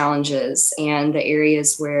our challenges and the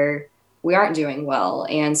areas where we aren't doing well,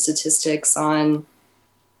 and statistics on,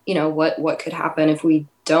 what could happen if we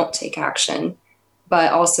don't take action,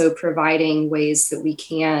 but also providing ways that we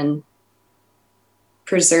can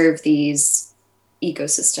preserve these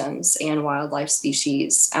ecosystems and wildlife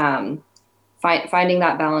species. Finding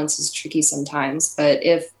that balance is tricky sometimes, but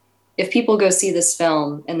if people go see this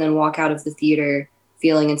film and then walk out of the theater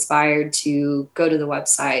feeling inspired to go to the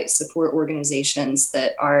website, support organizations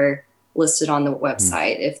that are listed on the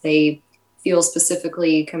website, if they feel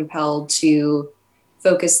specifically compelled to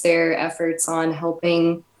focus their efforts on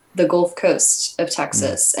helping the Gulf Coast of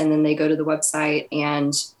Texas. And then they go to the website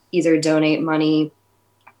and either donate money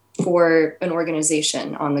for an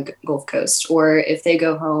organization on the Gulf Coast, or if they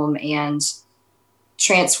go home and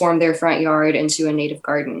transform their front yard into a native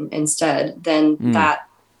garden instead, then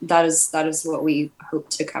that is what we hope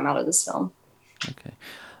to come out of this film. Okay.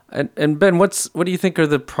 And Ben, what do you think are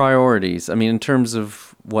the priorities? I mean, in terms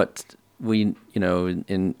of what we,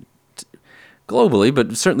 in globally,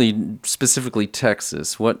 but certainly specifically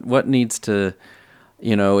Texas, what needs to,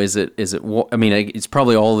 is it, I mean, it's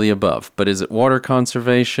probably all of the above, but is it water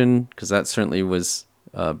conservation? Because that certainly was,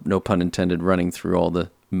 no pun intended, running through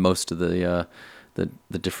most of the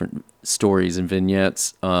different stories and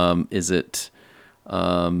vignettes. Is it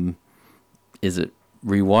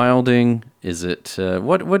rewilding? Is it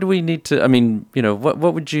what do we need to? I mean, what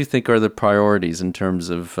would you think are the priorities in terms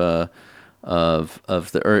of the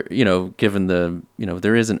given the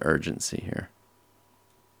there is an urgency here.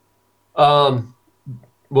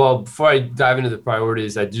 Well, before I dive into the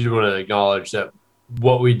priorities, I do want to acknowledge that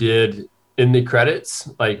what we did in the credits,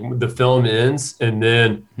 like the film ends, and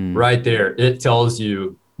then right there it tells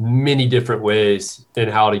you many different ways in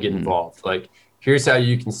how to get involved. Like, here's how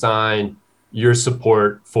you can sign your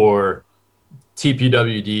support for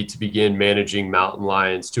TPWD to begin managing mountain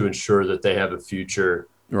lions to ensure that they have a future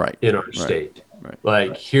in our state.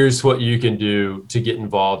 Like, here's what you can do to get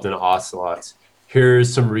involved in ocelots.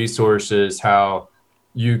 Here's some resources how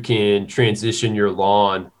you can transition your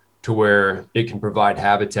lawn to where it can provide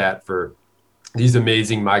habitat for these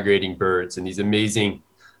amazing migrating birds and these amazing,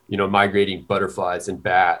 migrating butterflies and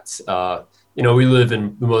bats. We live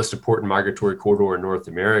in the most important migratory corridor in North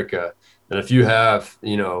America. And if you have,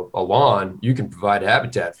 a lawn, you can provide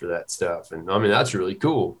habitat for that stuff. And I mean, that's really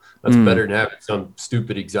cool. That's better than having some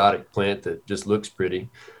stupid exotic plant that just looks pretty.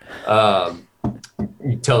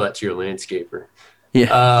 You tell that to your landscaper.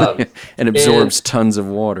 Yeah. And absorbs tons of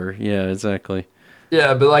water. Yeah, exactly.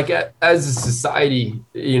 Yeah. But like as a society,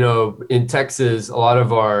 in Texas, a lot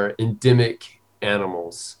of our endemic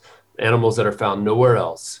animals that are found nowhere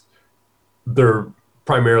else, they're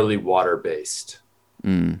primarily water-based.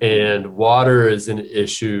 And water is an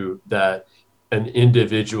issue that an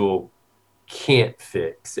individual can't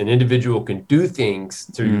fix. An individual can do things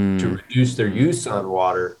to reduce their use on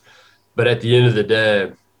water. But at the end of the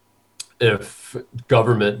day, if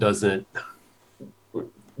government doesn't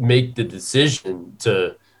make the decision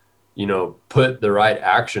to, put the right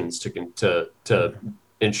actions to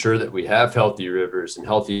ensure that we have healthy rivers and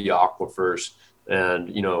healthy aquifers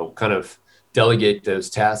and, kind of delegate those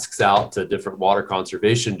tasks out to different water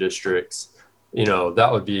conservation districts, that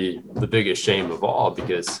would be the biggest shame of all,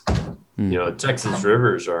 because, Texas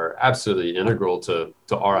rivers are absolutely integral to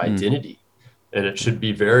our identity. And it should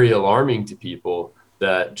be very alarming to people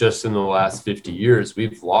that just in the last 50 years,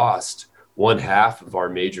 we've lost 1/2 of our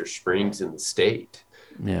major springs in the state.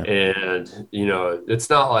 Yeah. And, it's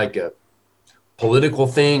not like a political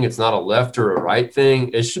thing. It's not a left or a right thing.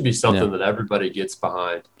 It should be something that everybody gets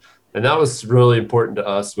behind. And that was really important to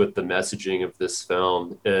us with the messaging of this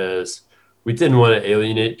film. Is we didn't want to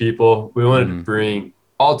alienate people. We wanted to bring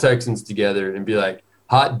all Texans together and be like,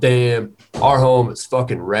 hot damn, our home is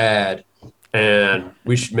fucking rad, and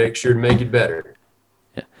we should make sure to make it better.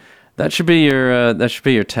 Yeah, that should be your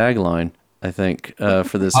tagline, I think,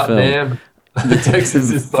 for this hot film. Damn. The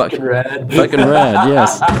Texas is fucking rad. Fucking rad,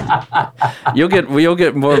 yes. You'll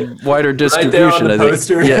get more wider distribution. Right there on the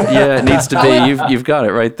poster. Yeah, it needs to be. You've got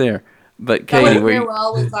it right there. But Katie, that went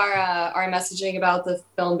well with our messaging about the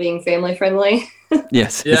film being family friendly.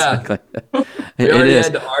 Yes, yeah, exactly. It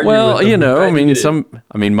is. Well,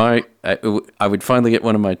 I would finally get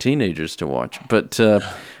one of my teenagers to watch, but this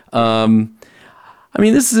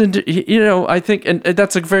is, I think, and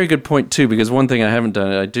that's a very good point too, because one thing I haven't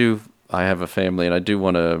done, I have a family, and I do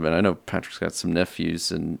want to, and I know Patrick's got some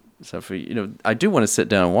nephews and stuff. I do want to sit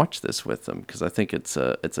down and watch this with them, because I think it's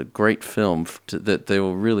a great film that they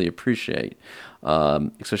will really appreciate,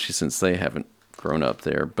 especially since they haven't grown up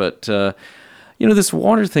there. But this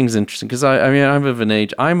water thing's interesting, because I'm of an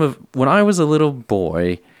age. When I was a little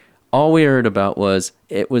boy, all we heard about was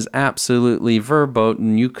it was absolutely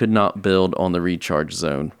verboten. You could not build on the recharge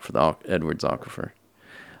zone for the Edwards Aquifer.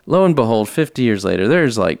 Lo and behold, 50 years later,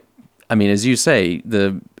 there's as you say,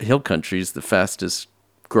 the hill country is the fastest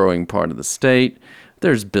growing part of the state.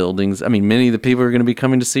 There's buildings. Many of the people who are going to be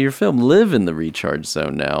coming to see your film live in the recharge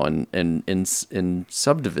zone now, and in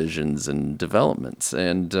subdivisions and developments.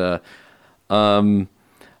 And,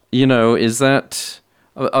 is that...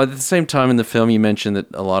 At the same time in the film, you mentioned that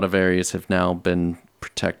a lot of areas have now been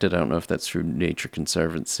protected. I don't know if that's through Nature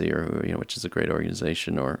Conservancy or which is a great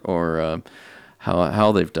organization, or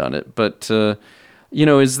how they've done it. But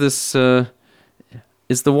is this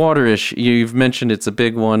is the water issue? You've mentioned it's a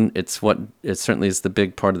big one. It certainly is the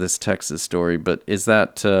big part of this Texas story. But is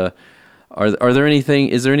that are there anything?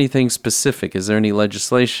 Is there anything specific? Is there any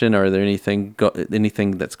legislation? Are there anything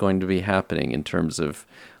that's going to be happening in terms of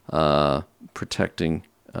protecting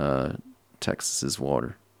Texas's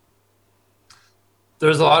water?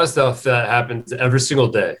 There's a lot of stuff that happens every single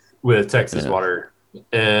day with Texas water,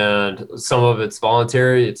 and some of it's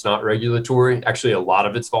voluntary. It's not regulatory. Actually, a lot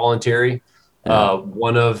of it's voluntary.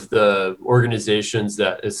 One of the organizations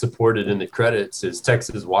that is supported in the credits is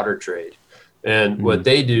Texas Water Trade. And what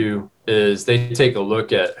they do is they take a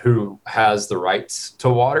look at who has the rights to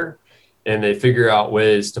water, and they figure out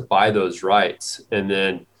ways to buy those rights, and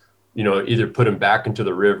then, either put them back into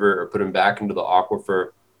the river or put them back into the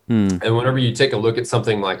aquifer. And whenever you take a look at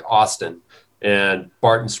something like Austin and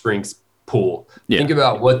Barton Springs Pool, think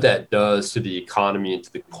about what that does to the economy and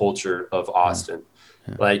to the culture of Austin.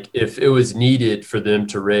 Like if it was needed for them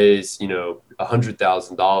to raise,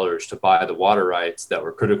 $100,000 to buy the water rights that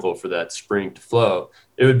were critical for that spring to flow,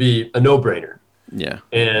 it would be a no-brainer.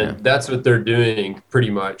 And that's what they're doing pretty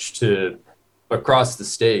much to across the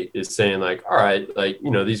state, is saying like, all right,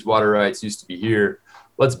 these water rights used to be here.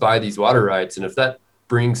 Let's buy these water rights. And if that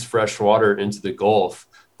brings fresh water into the Gulf,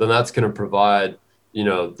 then that's going to provide,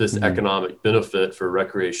 this economic benefit for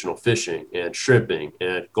recreational fishing and shrimping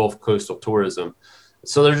and Gulf coastal tourism.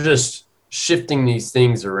 So they're just shifting these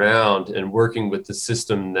things around and working with the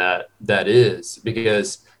system that is,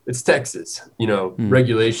 because it's Texas.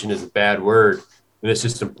 Regulation is a bad word, and it's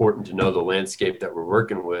just important to know the landscape that we're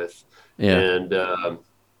working with. And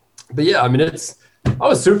but yeah, I mean, I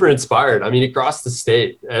was super inspired. I mean, across the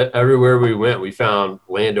state, everywhere we went, we found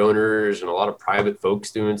landowners and a lot of private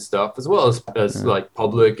folks doing stuff, as well as like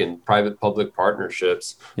public and private-public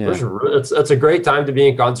partnerships. It's a great time to be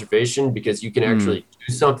in conservation, because you can actually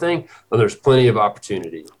do something, and there's plenty of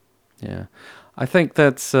opportunity. Yeah, I think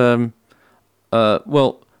that's what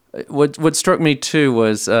struck me too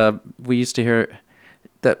was we used to hear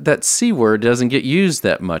that C word doesn't get used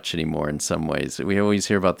that much anymore in some ways. We always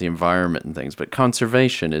hear about the environment and things, but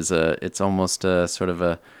conservation it's almost a sort of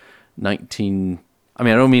a I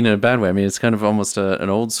don't mean in a bad way. I mean, it's kind of almost an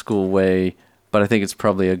old school way, but I think it's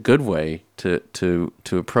probably a good way to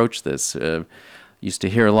approach this. Used to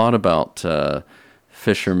hear a lot about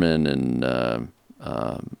fishermen and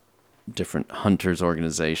different hunters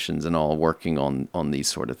organizations and all working on these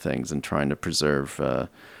sort of things and trying to preserve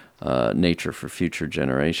nature for future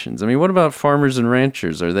generations. I mean, what about farmers and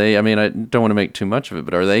ranchers? Are they, I mean, I don't want to make too much of it,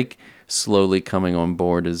 but are they slowly coming on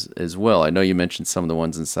board as well? I know you mentioned some of the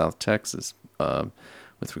ones in South Texas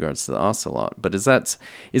with regards to the ocelot, but is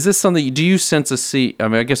this something, do you sense I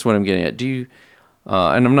mean, I guess what I'm getting at, do you,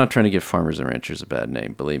 and I'm not trying to give farmers and ranchers a bad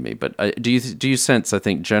name, believe me, but do you sense, I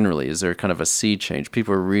think generally, is there kind of a sea change?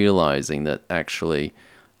 People are realizing that actually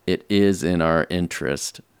it is in our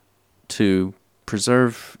interest to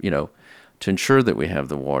preserve, to ensure that we have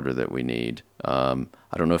the water that we need. I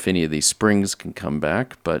don't know if any of these springs can come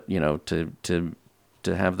back, but to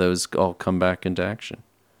have those all come back into action.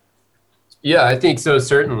 Yeah, I think so.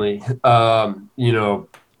 Certainly. Again,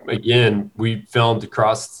 we filmed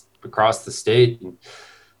across the state, and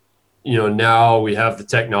now we have the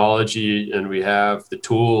technology and we have the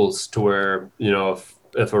tools to where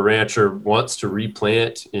if a rancher wants to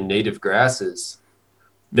replant in native grasses,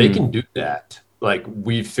 they can do that. Like,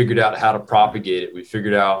 we've figured out how to propagate it. We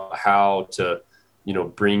figured out how to,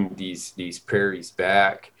 bring these prairies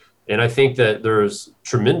back. And I think that there's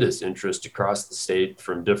tremendous interest across the state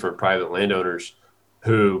from different private landowners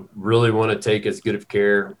who really want to take as good of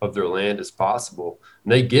care of their land as possible.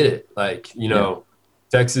 And they get it. Like,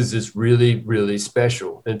 Texas is really, really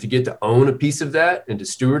special. And to get to own a piece of that and to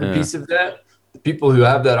steward a piece of that, the people who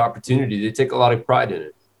have that opportunity, they take a lot of pride in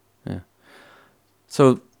it. Yeah.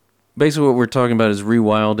 So basically what we're talking about is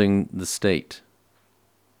rewilding the state,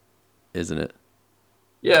 isn't it?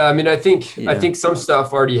 Yeah, I mean, I think some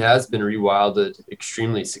stuff already has been rewilded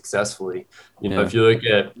extremely successfully. If you look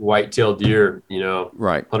at white-tailed deer,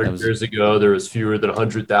 right, 100 years ago there was fewer than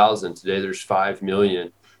 100,000. Today there's 5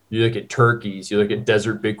 million. You look at turkeys, you look at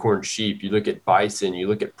desert bighorn sheep, you look at bison, you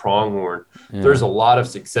look at pronghorn. Yeah. There's a lot of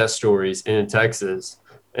success stories in Texas,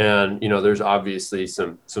 and there's obviously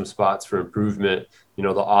some spots for improvement. The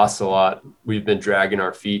ocelot, we've been dragging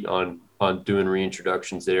our feet on doing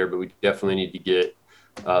reintroductions there, but we definitely need to get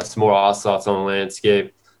some more ocelots on the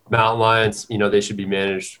landscape. Mountain lions, they should be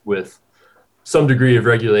managed with some degree of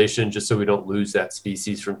regulation just so we don't lose that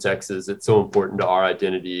species from Texas. It's so important to our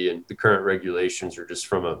identity, and the current regulations are just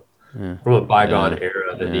from a bygone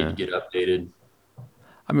era that need to get updated.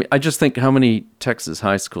 I mean, I just think how many Texas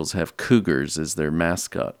high schools have cougars as their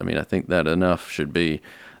mascot. I mean, I think that enough should be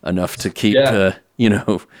enough to keep, to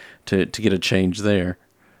get a change there.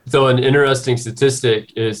 So an interesting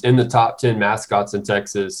statistic is in the top 10 mascots in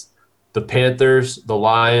Texas, the Panthers, the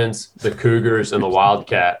Lions, the Cougars, and the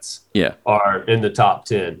Wildcats are in the top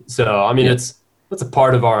 10. So, I mean, it's a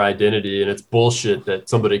part of our identity, and it's bullshit that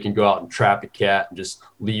somebody can go out and trap a cat and just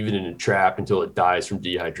leave it in a trap until it dies from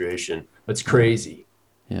dehydration. That's crazy.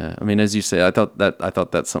 Yeah, I mean, as you say, I thought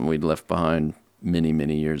that's something we'd left behind many,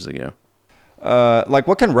 many years ago. Like,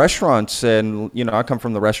 what can restaurants, and I come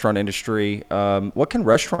from the restaurant industry, what can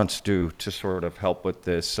restaurants do to sort of help with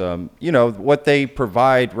this? What they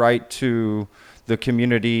provide, right, to the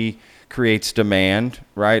community creates demand,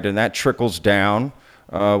 right, and that trickles down,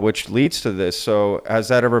 which leads to this. So has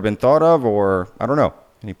that ever been thought of, or I don't know,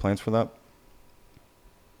 any plans for that?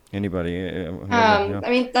 Anybody? I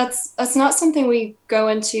mean, that's not something we go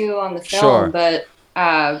into on the film, but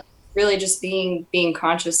really just being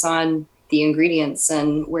conscious on the ingredients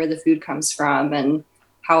and where the food comes from and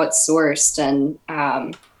how it's sourced, and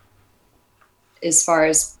as far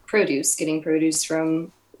as getting produce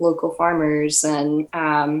from local farmers, and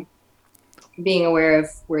being aware of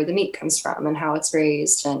where the meat comes from and how it's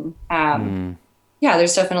raised, and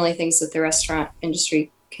there's definitely things that the restaurant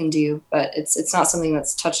industry can do, but it's not something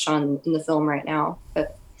that's touched on in the film right now.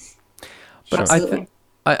 But absolutely.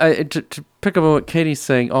 I to pick up on what Katie's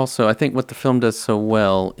saying also, I think what the film does so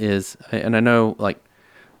well is, and I know, like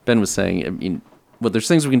Ben was saying, I mean, there's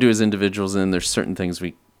things we can do as individuals, and there's certain things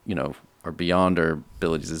we, are beyond our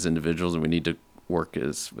abilities as individuals, and we need to work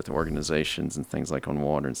with organizations and things like on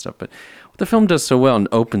water and stuff. But what the film does so well and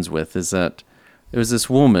opens with is that there was this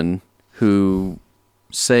woman who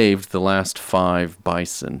saved the last 5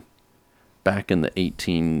 bison back in the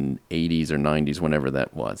 1880s or 90s, whenever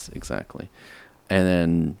that was exactly. And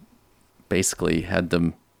then basically had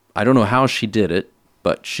them, I don't know how she did it,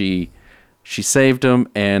 but she saved them,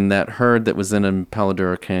 and that herd that was in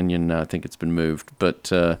Paladura Canyon, I think it's been moved.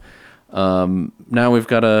 But now we've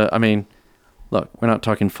got look, we're not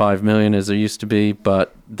talking 5 million as there used to be,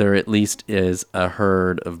 but there at least is a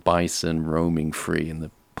herd of bison roaming free in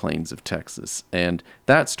the plains of Texas. And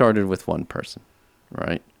that started with one person,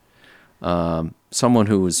 right? Someone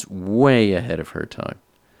who was way ahead of her time.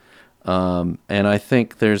 And I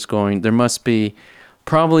think there must be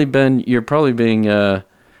probably, Ben, you're probably being,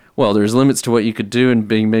 there's limits to what you could do and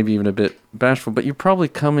being maybe even a bit bashful, but you're probably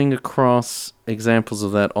coming across examples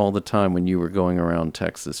of that all the time when you were going around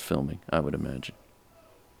Texas filming, I would imagine.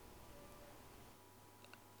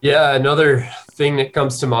 Yeah, another thing that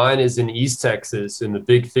comes to mind is in East Texas, in the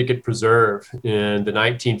Big Thicket Preserve in the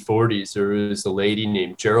 1940s, there was a lady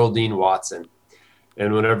named Geraldine Watson.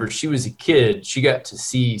 And whenever she was a kid, she got to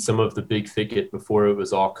see some of the Big Thicket before it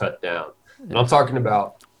was all cut down. And I'm talking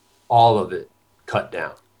about all of it cut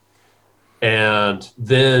down. And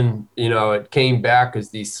then, it came back as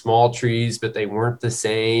these small trees, but they weren't the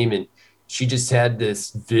same. And she just had this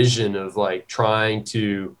vision of like trying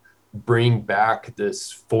to bring back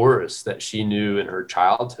this forest that she knew in her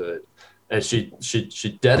childhood. And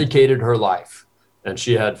she dedicated her life. And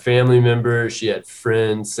she had family members, she had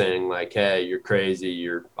friends saying like, hey, you're crazy,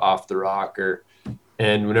 you're off the rocker.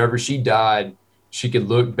 And whenever she died, she could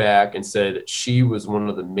look back and say that she was one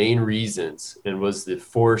of the main reasons and was the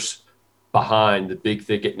force behind the Big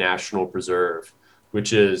Thicket National Preserve,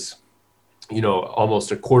 which is, almost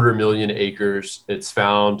 250,000 acres. It's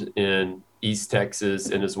found in East Texas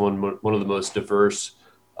and is one of the most diverse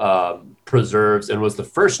preserves, and was the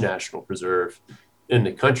first national preserve in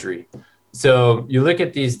the country. So you look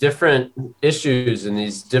at these different issues and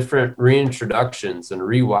these different reintroductions and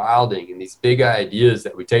rewilding and these big ideas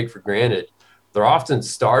that we take for granted. They're often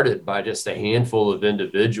started by just a handful of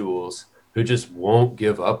individuals who just won't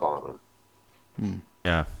give up on them.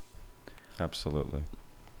 Yeah, absolutely.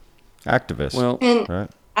 Activists. Well, and right?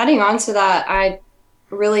 Adding on to that,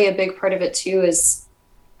 really a big part of it too is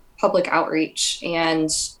public outreach and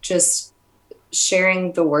just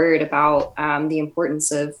sharing the word about the importance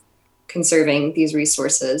of conserving these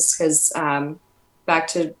resources. Because back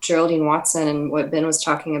to Geraldine Watson and what Ben was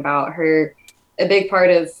talking about, a big part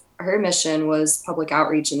of her mission was public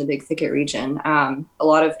outreach in the Big Thicket region. At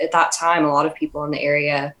that time, a lot of people in the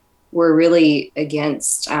area were really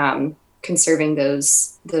against conserving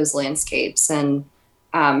those landscapes and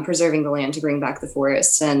preserving the land to bring back the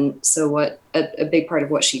forests. And so a big part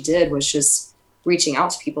of what she did was just reaching out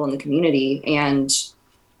to people in the community and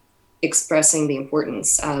expressing the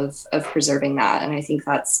importance of preserving that. And I think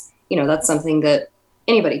that's, that's something that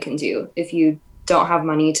anybody can do. If you don't have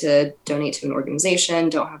money to donate to an organization,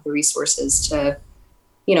 don't have the resources to,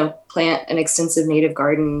 plant an extensive native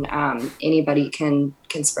garden, anybody can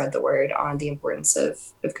spread the word on the importance of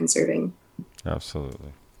conserving.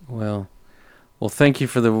 Absolutely. Well, thank you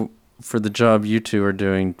for the job you two are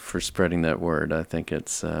doing for spreading that word. I think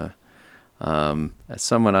it's as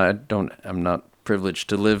someone I'm not privileged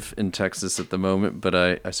to live in Texas at the moment, but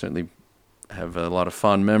I certainly have a lot of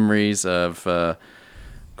fond memories of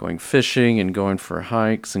going fishing and going for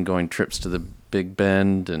hikes and going trips to the Big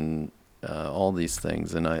Bend and all these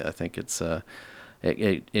things. And I think it's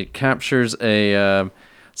it captures a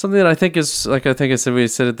something that I think is, like I think I said, we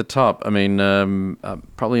said at the top. I mean,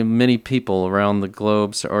 probably many people around the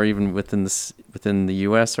globe, or even within the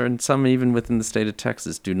U.S. or some even within the state of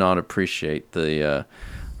Texas, do not appreciate the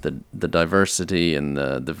diversity and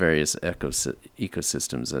the various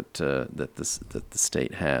ecosystems that the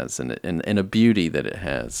state has, and a beauty that it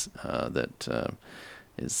has that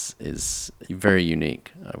is very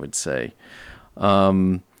unique, I would say.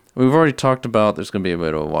 We've already talked about there's going to be a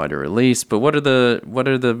bit of a wider release, but what are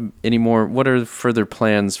the further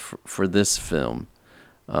plans for this film?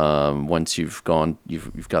 Once you've got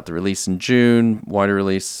the release in June, wider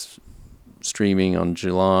release streaming on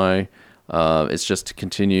July. It's just to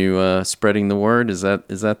continue spreading the word. Is that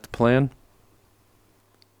the plan?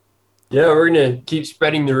 Yeah, we're going to keep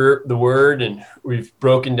spreading the word, and we've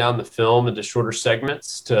broken down the film into shorter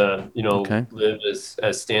segments to, live as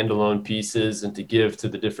standalone pieces and to give to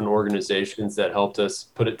the different organizations that helped us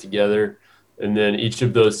put it together. And then each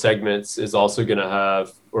of those segments is also going to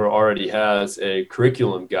have, or already has, a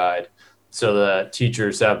curriculum guide so that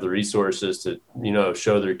teachers have the resources to,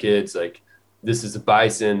 show their kids, like, this is a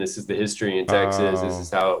bison, this is the history in Texas, This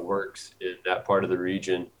is how it works in that part of the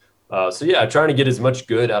region. So yeah, trying to get as much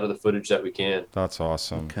good out of the footage that we can. That's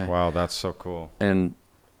awesome. Okay. Wow, that's so cool. And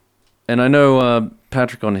I know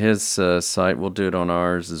Patrick on his site, we'll do it on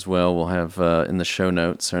ours as well. We'll have in the show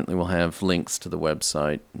notes, certainly we'll have links to the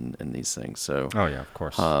website and these things. So oh yeah, of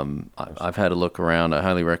course. I've had a look around. I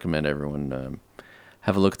highly recommend everyone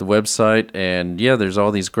have a look at the website. And yeah, there's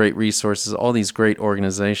all these great resources, all these great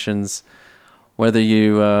organizations. Whether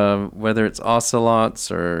it's ocelots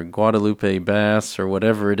or Guadalupe bass or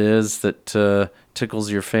whatever it is that tickles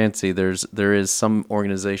your fancy, there is some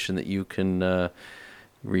organization that you can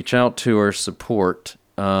reach out to or support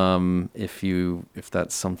if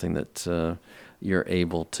that's something that you're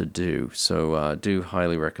able to do. So I do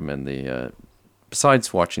highly recommend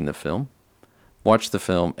besides watching the film, watch the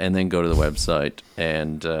film and then go to the website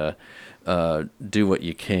and do what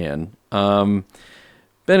you can.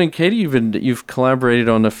 Ben and Katie, you've collaborated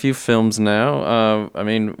on a few films now.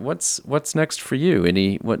 What's next for you?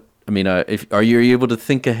 Are you able to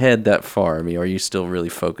think ahead that far? I mean, are you still really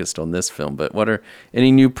focused on this film? But what are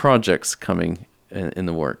any new projects coming in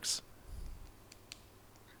the works?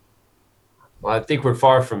 Well, I think we're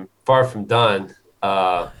far from done,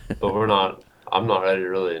 but we're not. I'm not ready to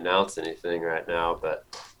really announce anything right now, but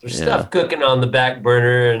there's stuff cooking on the back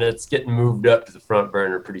burner, and it's getting moved up to the front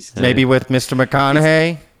burner pretty soon. Maybe with Mr.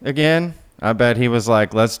 McConaughey again. I bet he was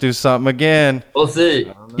like, let's do something again. We'll see.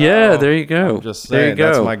 Yeah, there you go. I'm just saying,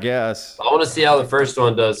 that's my guess. I want to see how the first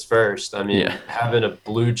one does first. I mean, having a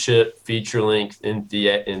blue chip feature length in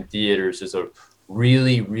theaters is a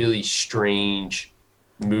really, really strange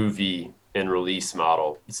movie and release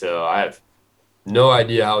model. So I have no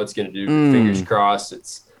idea how it's going to do. Fingers crossed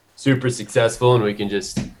it's super successful and we can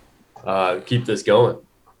just keep this going.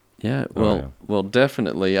 Yeah, well,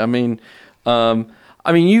 definitely. I mean,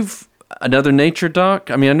 you've another nature doc.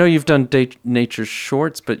 I mean, I know you've done nature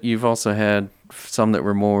shorts, but you've also had some that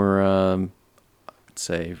were more,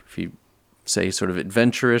 if you say sort of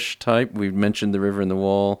adventure-ish type. We've mentioned The River and the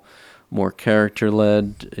Wall, more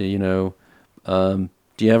character-led. Do you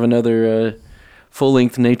have another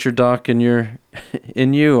full-length nature doc in you,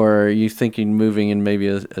 or are you thinking moving in maybe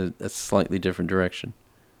a slightly different direction?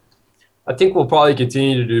 I think we'll probably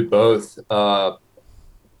continue to do both.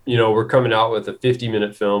 We're coming out with a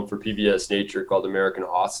 50-minute film for PBS Nature called American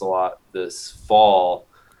Ocelot this fall.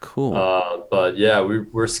 Cool. But yeah,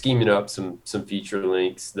 we're scheming up some feature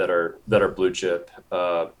lengths that are blue chip.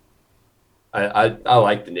 I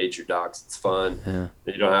like the nature docs. It's fun. Yeah.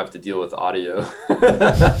 You don't have to deal with audio.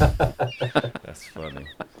 That's funny.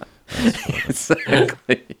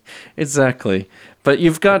 Exactly. But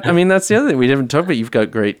you've got, that's the other thing we haven't talked about. You've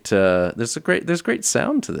got great, there's great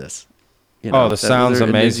sound to this. The sound's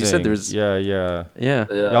amazing. As you said, there's, yeah.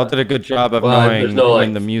 Y'all did a good job of knowing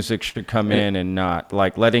when the music should come in and not,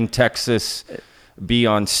 like letting Texas be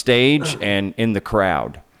on stage and in the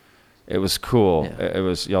crowd. It was cool. Yeah. It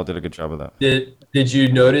was, y'all did a good job of that. Did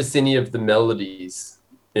you notice any of the melodies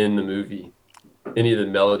in the movie? Any of the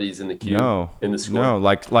melodies in the cue? In the score? No,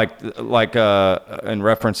 like in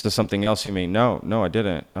reference to something else you mean? No, I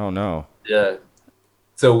didn't. Oh no. Yeah.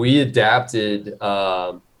 So we adapted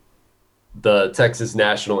the Texas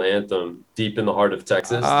national anthem, "Deep in the Heart of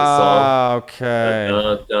Texas," the song. Okay.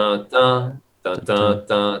 Dun, dun, dun, dun, dun,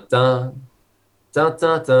 dun, dun. Dun,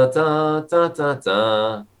 dun, dun, dun, dun, dun,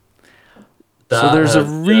 dun. So there's a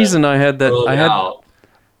reason I had that. I had.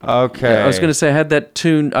 Okay. I was going to say I had that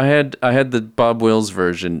tune. I had the Bob Wills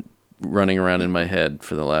version running around in my head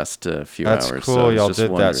for the last few hours. That's cool. So Y'all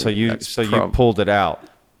did that. So you pulled it out.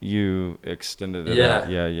 You extended it out.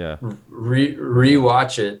 Yeah.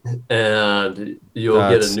 Rewatch it, and you'll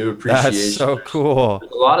get a new appreciation. That's so cool.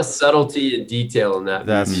 There's a lot of subtlety and detail in that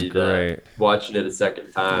movie. That's great. Watching it a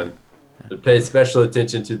second time, but pay special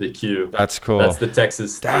attention to the cue. That's cool. That's the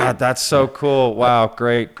Texas. That's so cool. Wow,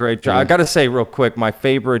 great job. I got to say real quick, my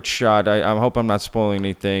favorite shot. I hope I'm not spoiling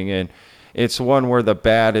anything, and it's one where the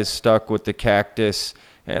bat is stuck with the cactus,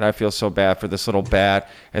 and I feel so bad for this little bat.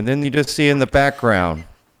 And then you just see in the background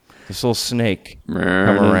this little snake come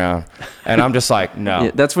around, and I'm just like, no.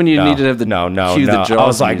 Yeah, that's when you need to have the cue the Jaws I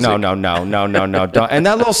was like, music. no, don't. And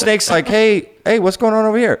that little snake's like, hey, what's going on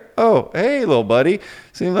over here? Oh, hey, little buddy,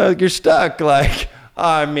 seems like you're stuck. Like,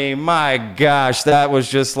 I mean, my gosh, that was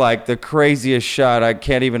just like the craziest shot. I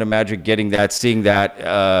can't even imagine getting that, seeing that.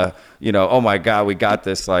 Oh my God, we got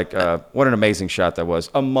this. Like, what an amazing shot that was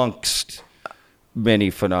amongst many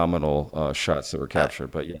phenomenal shots that were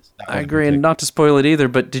captured. But yes, I agree, and not to spoil it either,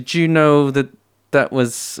 but did you know that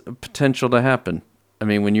was potential to happen? I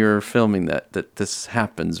mean, when you're filming that this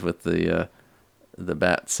happens with the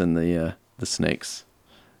bats and the snakes.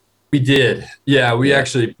 We did. Yeah, we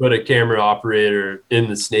actually put a camera operator in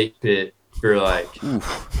the snake pit for like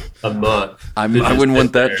a month. I wouldn't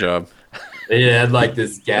want that job. And he had like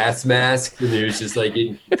this gas mask, and he was just like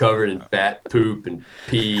getting covered in bat poop and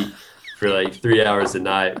pee for like 3 hours a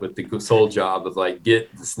night, with the sole job of like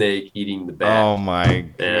get the snake eating the bat. Oh my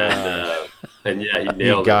God. And yeah, he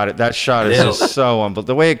nailed it. That shot is just so unbelievable.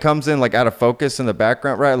 The way it comes in like out of focus in the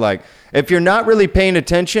background, right? Like if you're not really paying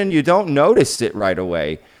attention, you don't notice it right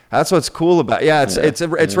away. That's what's cool about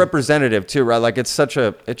it's representative too, right? Like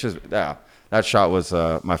that shot was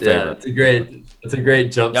my favorite. Yeah, it's a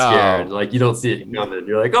great jump scare. And like you don't see it coming.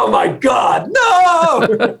 You're like, oh my God,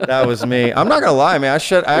 no! That was me. I'm not gonna lie, man.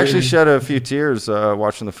 I actually shed a few tears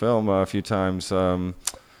watching the film a few times.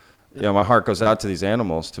 My heart goes out to these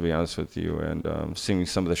animals, to be honest with you, and seeing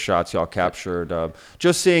some of the shots y'all captured.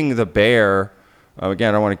 Just seeing the bear. Again,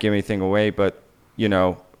 I don't want to give anything away, but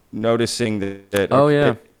noticing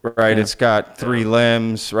that. Right, it's got 3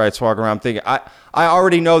 limbs, right? It's walking around thinking, I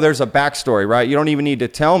already know there's a backstory, right? You don't even need to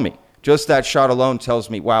tell me. Just that shot alone tells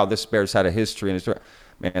me, wow, this bear's had a history. And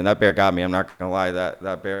man, that bear got me. I'm not gonna lie,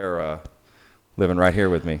 that bear living right here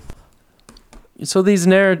with me. So these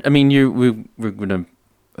I mean,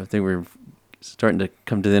 I think we're starting to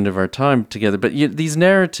come to the end of our time together. But these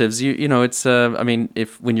narratives, it's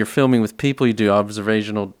when you're filming with people, you do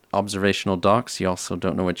observational docs. You also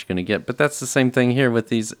don't know what you're going to get. But that's the same thing here with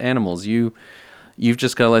these animals. You've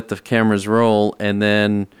just got to let the cameras roll, and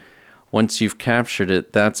then once you've captured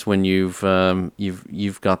it, that's when you've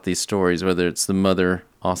got these stories. Whether it's the mother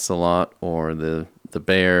ocelot or the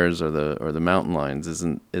bears or the mountain lions,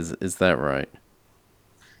 is that right?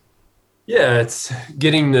 Yeah, it's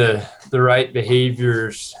getting the right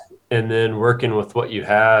behaviors and then working with what you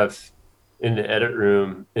have in the edit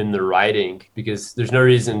room in the writing, because there's no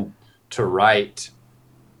reason to write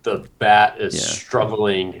the bat is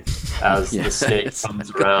struggling as the snake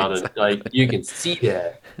comes around, and like you can see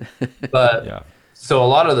that. But so a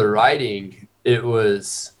lot of the writing, it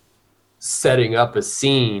was setting up a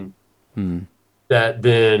scene that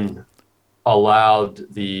then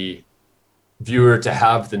allowed the viewer to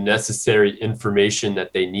have the necessary information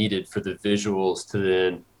that they needed for the visuals to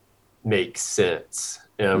then make sense.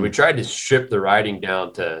 And we tried to strip the writing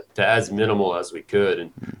down to as minimal as we could,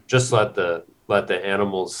 and just let the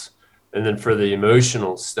animals, and then for the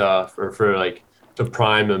emotional stuff, or for like the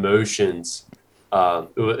prime emotions,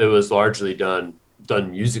 it was largely done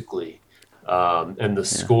musically, and the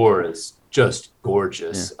score is just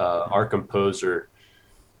gorgeous. Our composer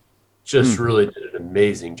just really did an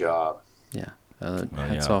amazing job.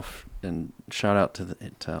 Hats off and shout out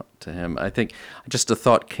to him. I think just a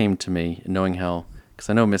thought came to me, knowing how, because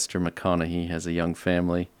I know Mr. McConaughey has a young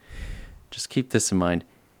family. Just keep this in mind.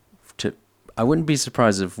 I wouldn't be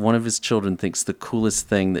surprised if one of his children thinks the coolest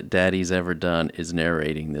thing that Daddy's ever done is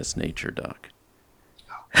narrating this nature doc.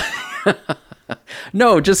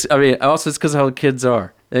 No, also it's because how kids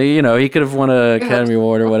are. He could have won an Academy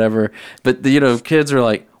Award or whatever, but kids are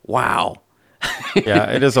like, wow.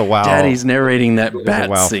 Yeah, it is a wow. Daddy's narrating that bat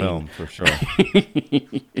wow scene. Film for sure.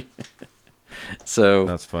 So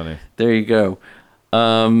that's funny. There you go.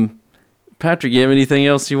 Patrick, you have anything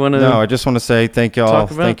else you want to? No, I just want to say thank y'all.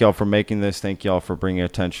 Thank y'all for making this. Thank y'all for bringing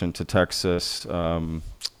attention to Texas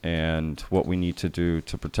and what we need to do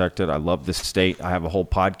to protect it. I love this state. I have a whole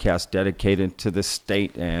podcast dedicated to this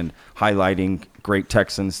state and highlighting great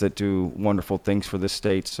Texans that do wonderful things for this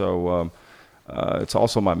state. So it's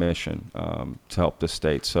also my mission to help this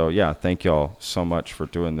state. So yeah, thank y'all so much for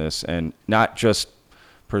doing this, and not just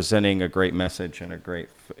presenting a great message and a great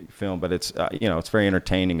film, but it's it's very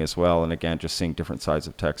entertaining as well. And again, just seeing different sides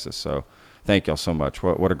of Texas. So thank y'all so much.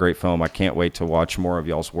 What a great film. I can't wait to watch more of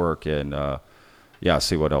y'all's work and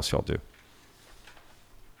see what else y'all do.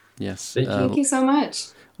 Yes. Thank you so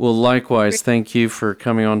much. Well, likewise, thank you for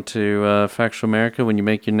coming on to Factual America. When you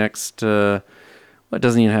make your next, it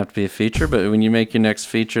doesn't even have to be a feature, but when you make your next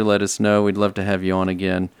feature, let us know. We'd love to have you on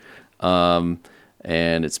again.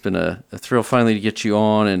 And it's been a thrill finally to get you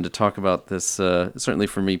on and to talk about this, certainly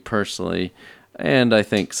for me personally, and I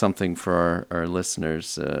think something for our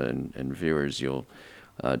listeners and viewers. You'll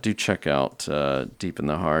do check out Deep in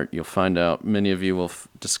the Heart. You'll find out, many of you will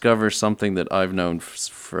discover something that I've known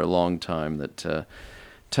for a long time, that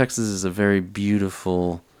Texas is a very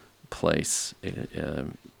beautiful place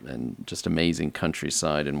and just amazing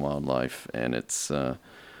countryside and wildlife, and it's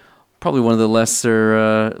probably one of the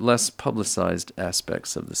less publicized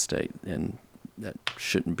aspects of the state, and that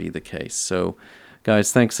shouldn't be the case. So,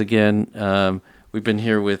 guys, thanks again. We've been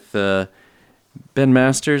here with Ben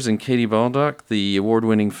Masters and Katie Baldock, the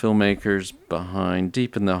award-winning filmmakers behind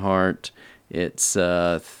Deep in the Heart. It's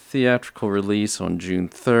a theatrical release on June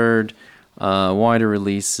 3rd, wider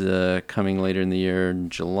release coming later in the year in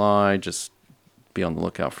July. Just be on the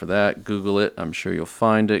lookout for that. Google it. I'm sure you'll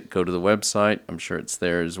find it. Go to the website. I'm sure it's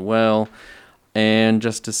there as well. And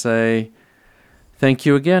just to say thank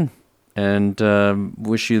you again, and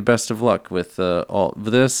wish you the best of luck with all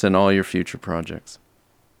this and all your future projects.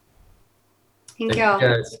 Thank you,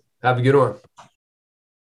 guys. Have a good one.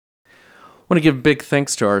 I want to give big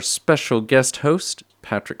thanks to our special guest host,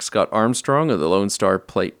 Patrick Scott Armstrong of the Lone Star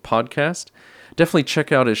Plate podcast. Definitely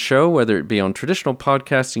check out his show, whether it be on traditional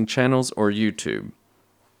podcasting channels or YouTube.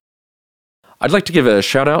 I'd like to give a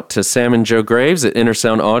shout out to Sam and Joe Graves at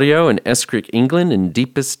Intersound Audio in Eskrick, England, in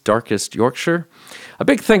deepest, darkest Yorkshire. A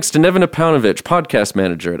big thanks to Nevin Apownovich, podcast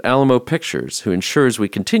manager at Alamo Pictures, who ensures we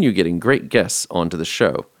continue getting great guests onto the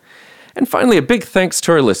show. And finally, a big thanks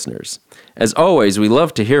to our listeners. As always, we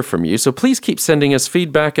love to hear from you, so please keep sending us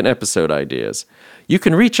feedback and episode ideas. You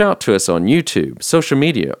can reach out to us on YouTube, social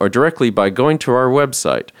media, or directly by going to our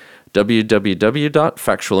website,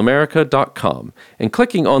 www.factualamerica.com, and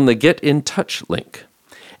clicking on the Get in Touch link.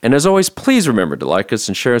 And as always, please remember to like us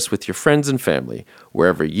and share us with your friends and family,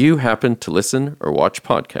 wherever you happen to listen or watch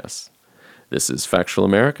podcasts. This is Factual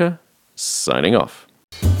America, signing off.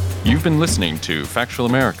 You've been listening to Factual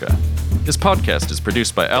America. This podcast is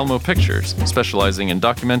produced by Alamo Pictures, specializing in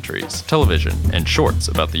documentaries, television, and shorts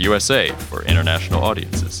about the USA for international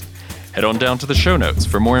audiences. Head on down to the show notes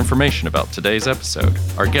for more information about today's episode,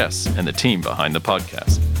 our guests, and the team behind the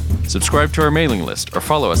podcast. Subscribe to our mailing list or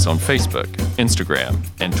follow us on Facebook, Instagram,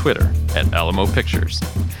 and Twitter at Alamo Pictures.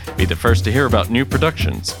 Be the first to hear about new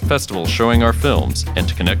productions, festivals showing our films, and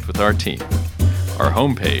to connect with our team. Our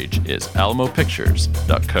homepage is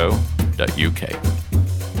alamopictures.co.uk.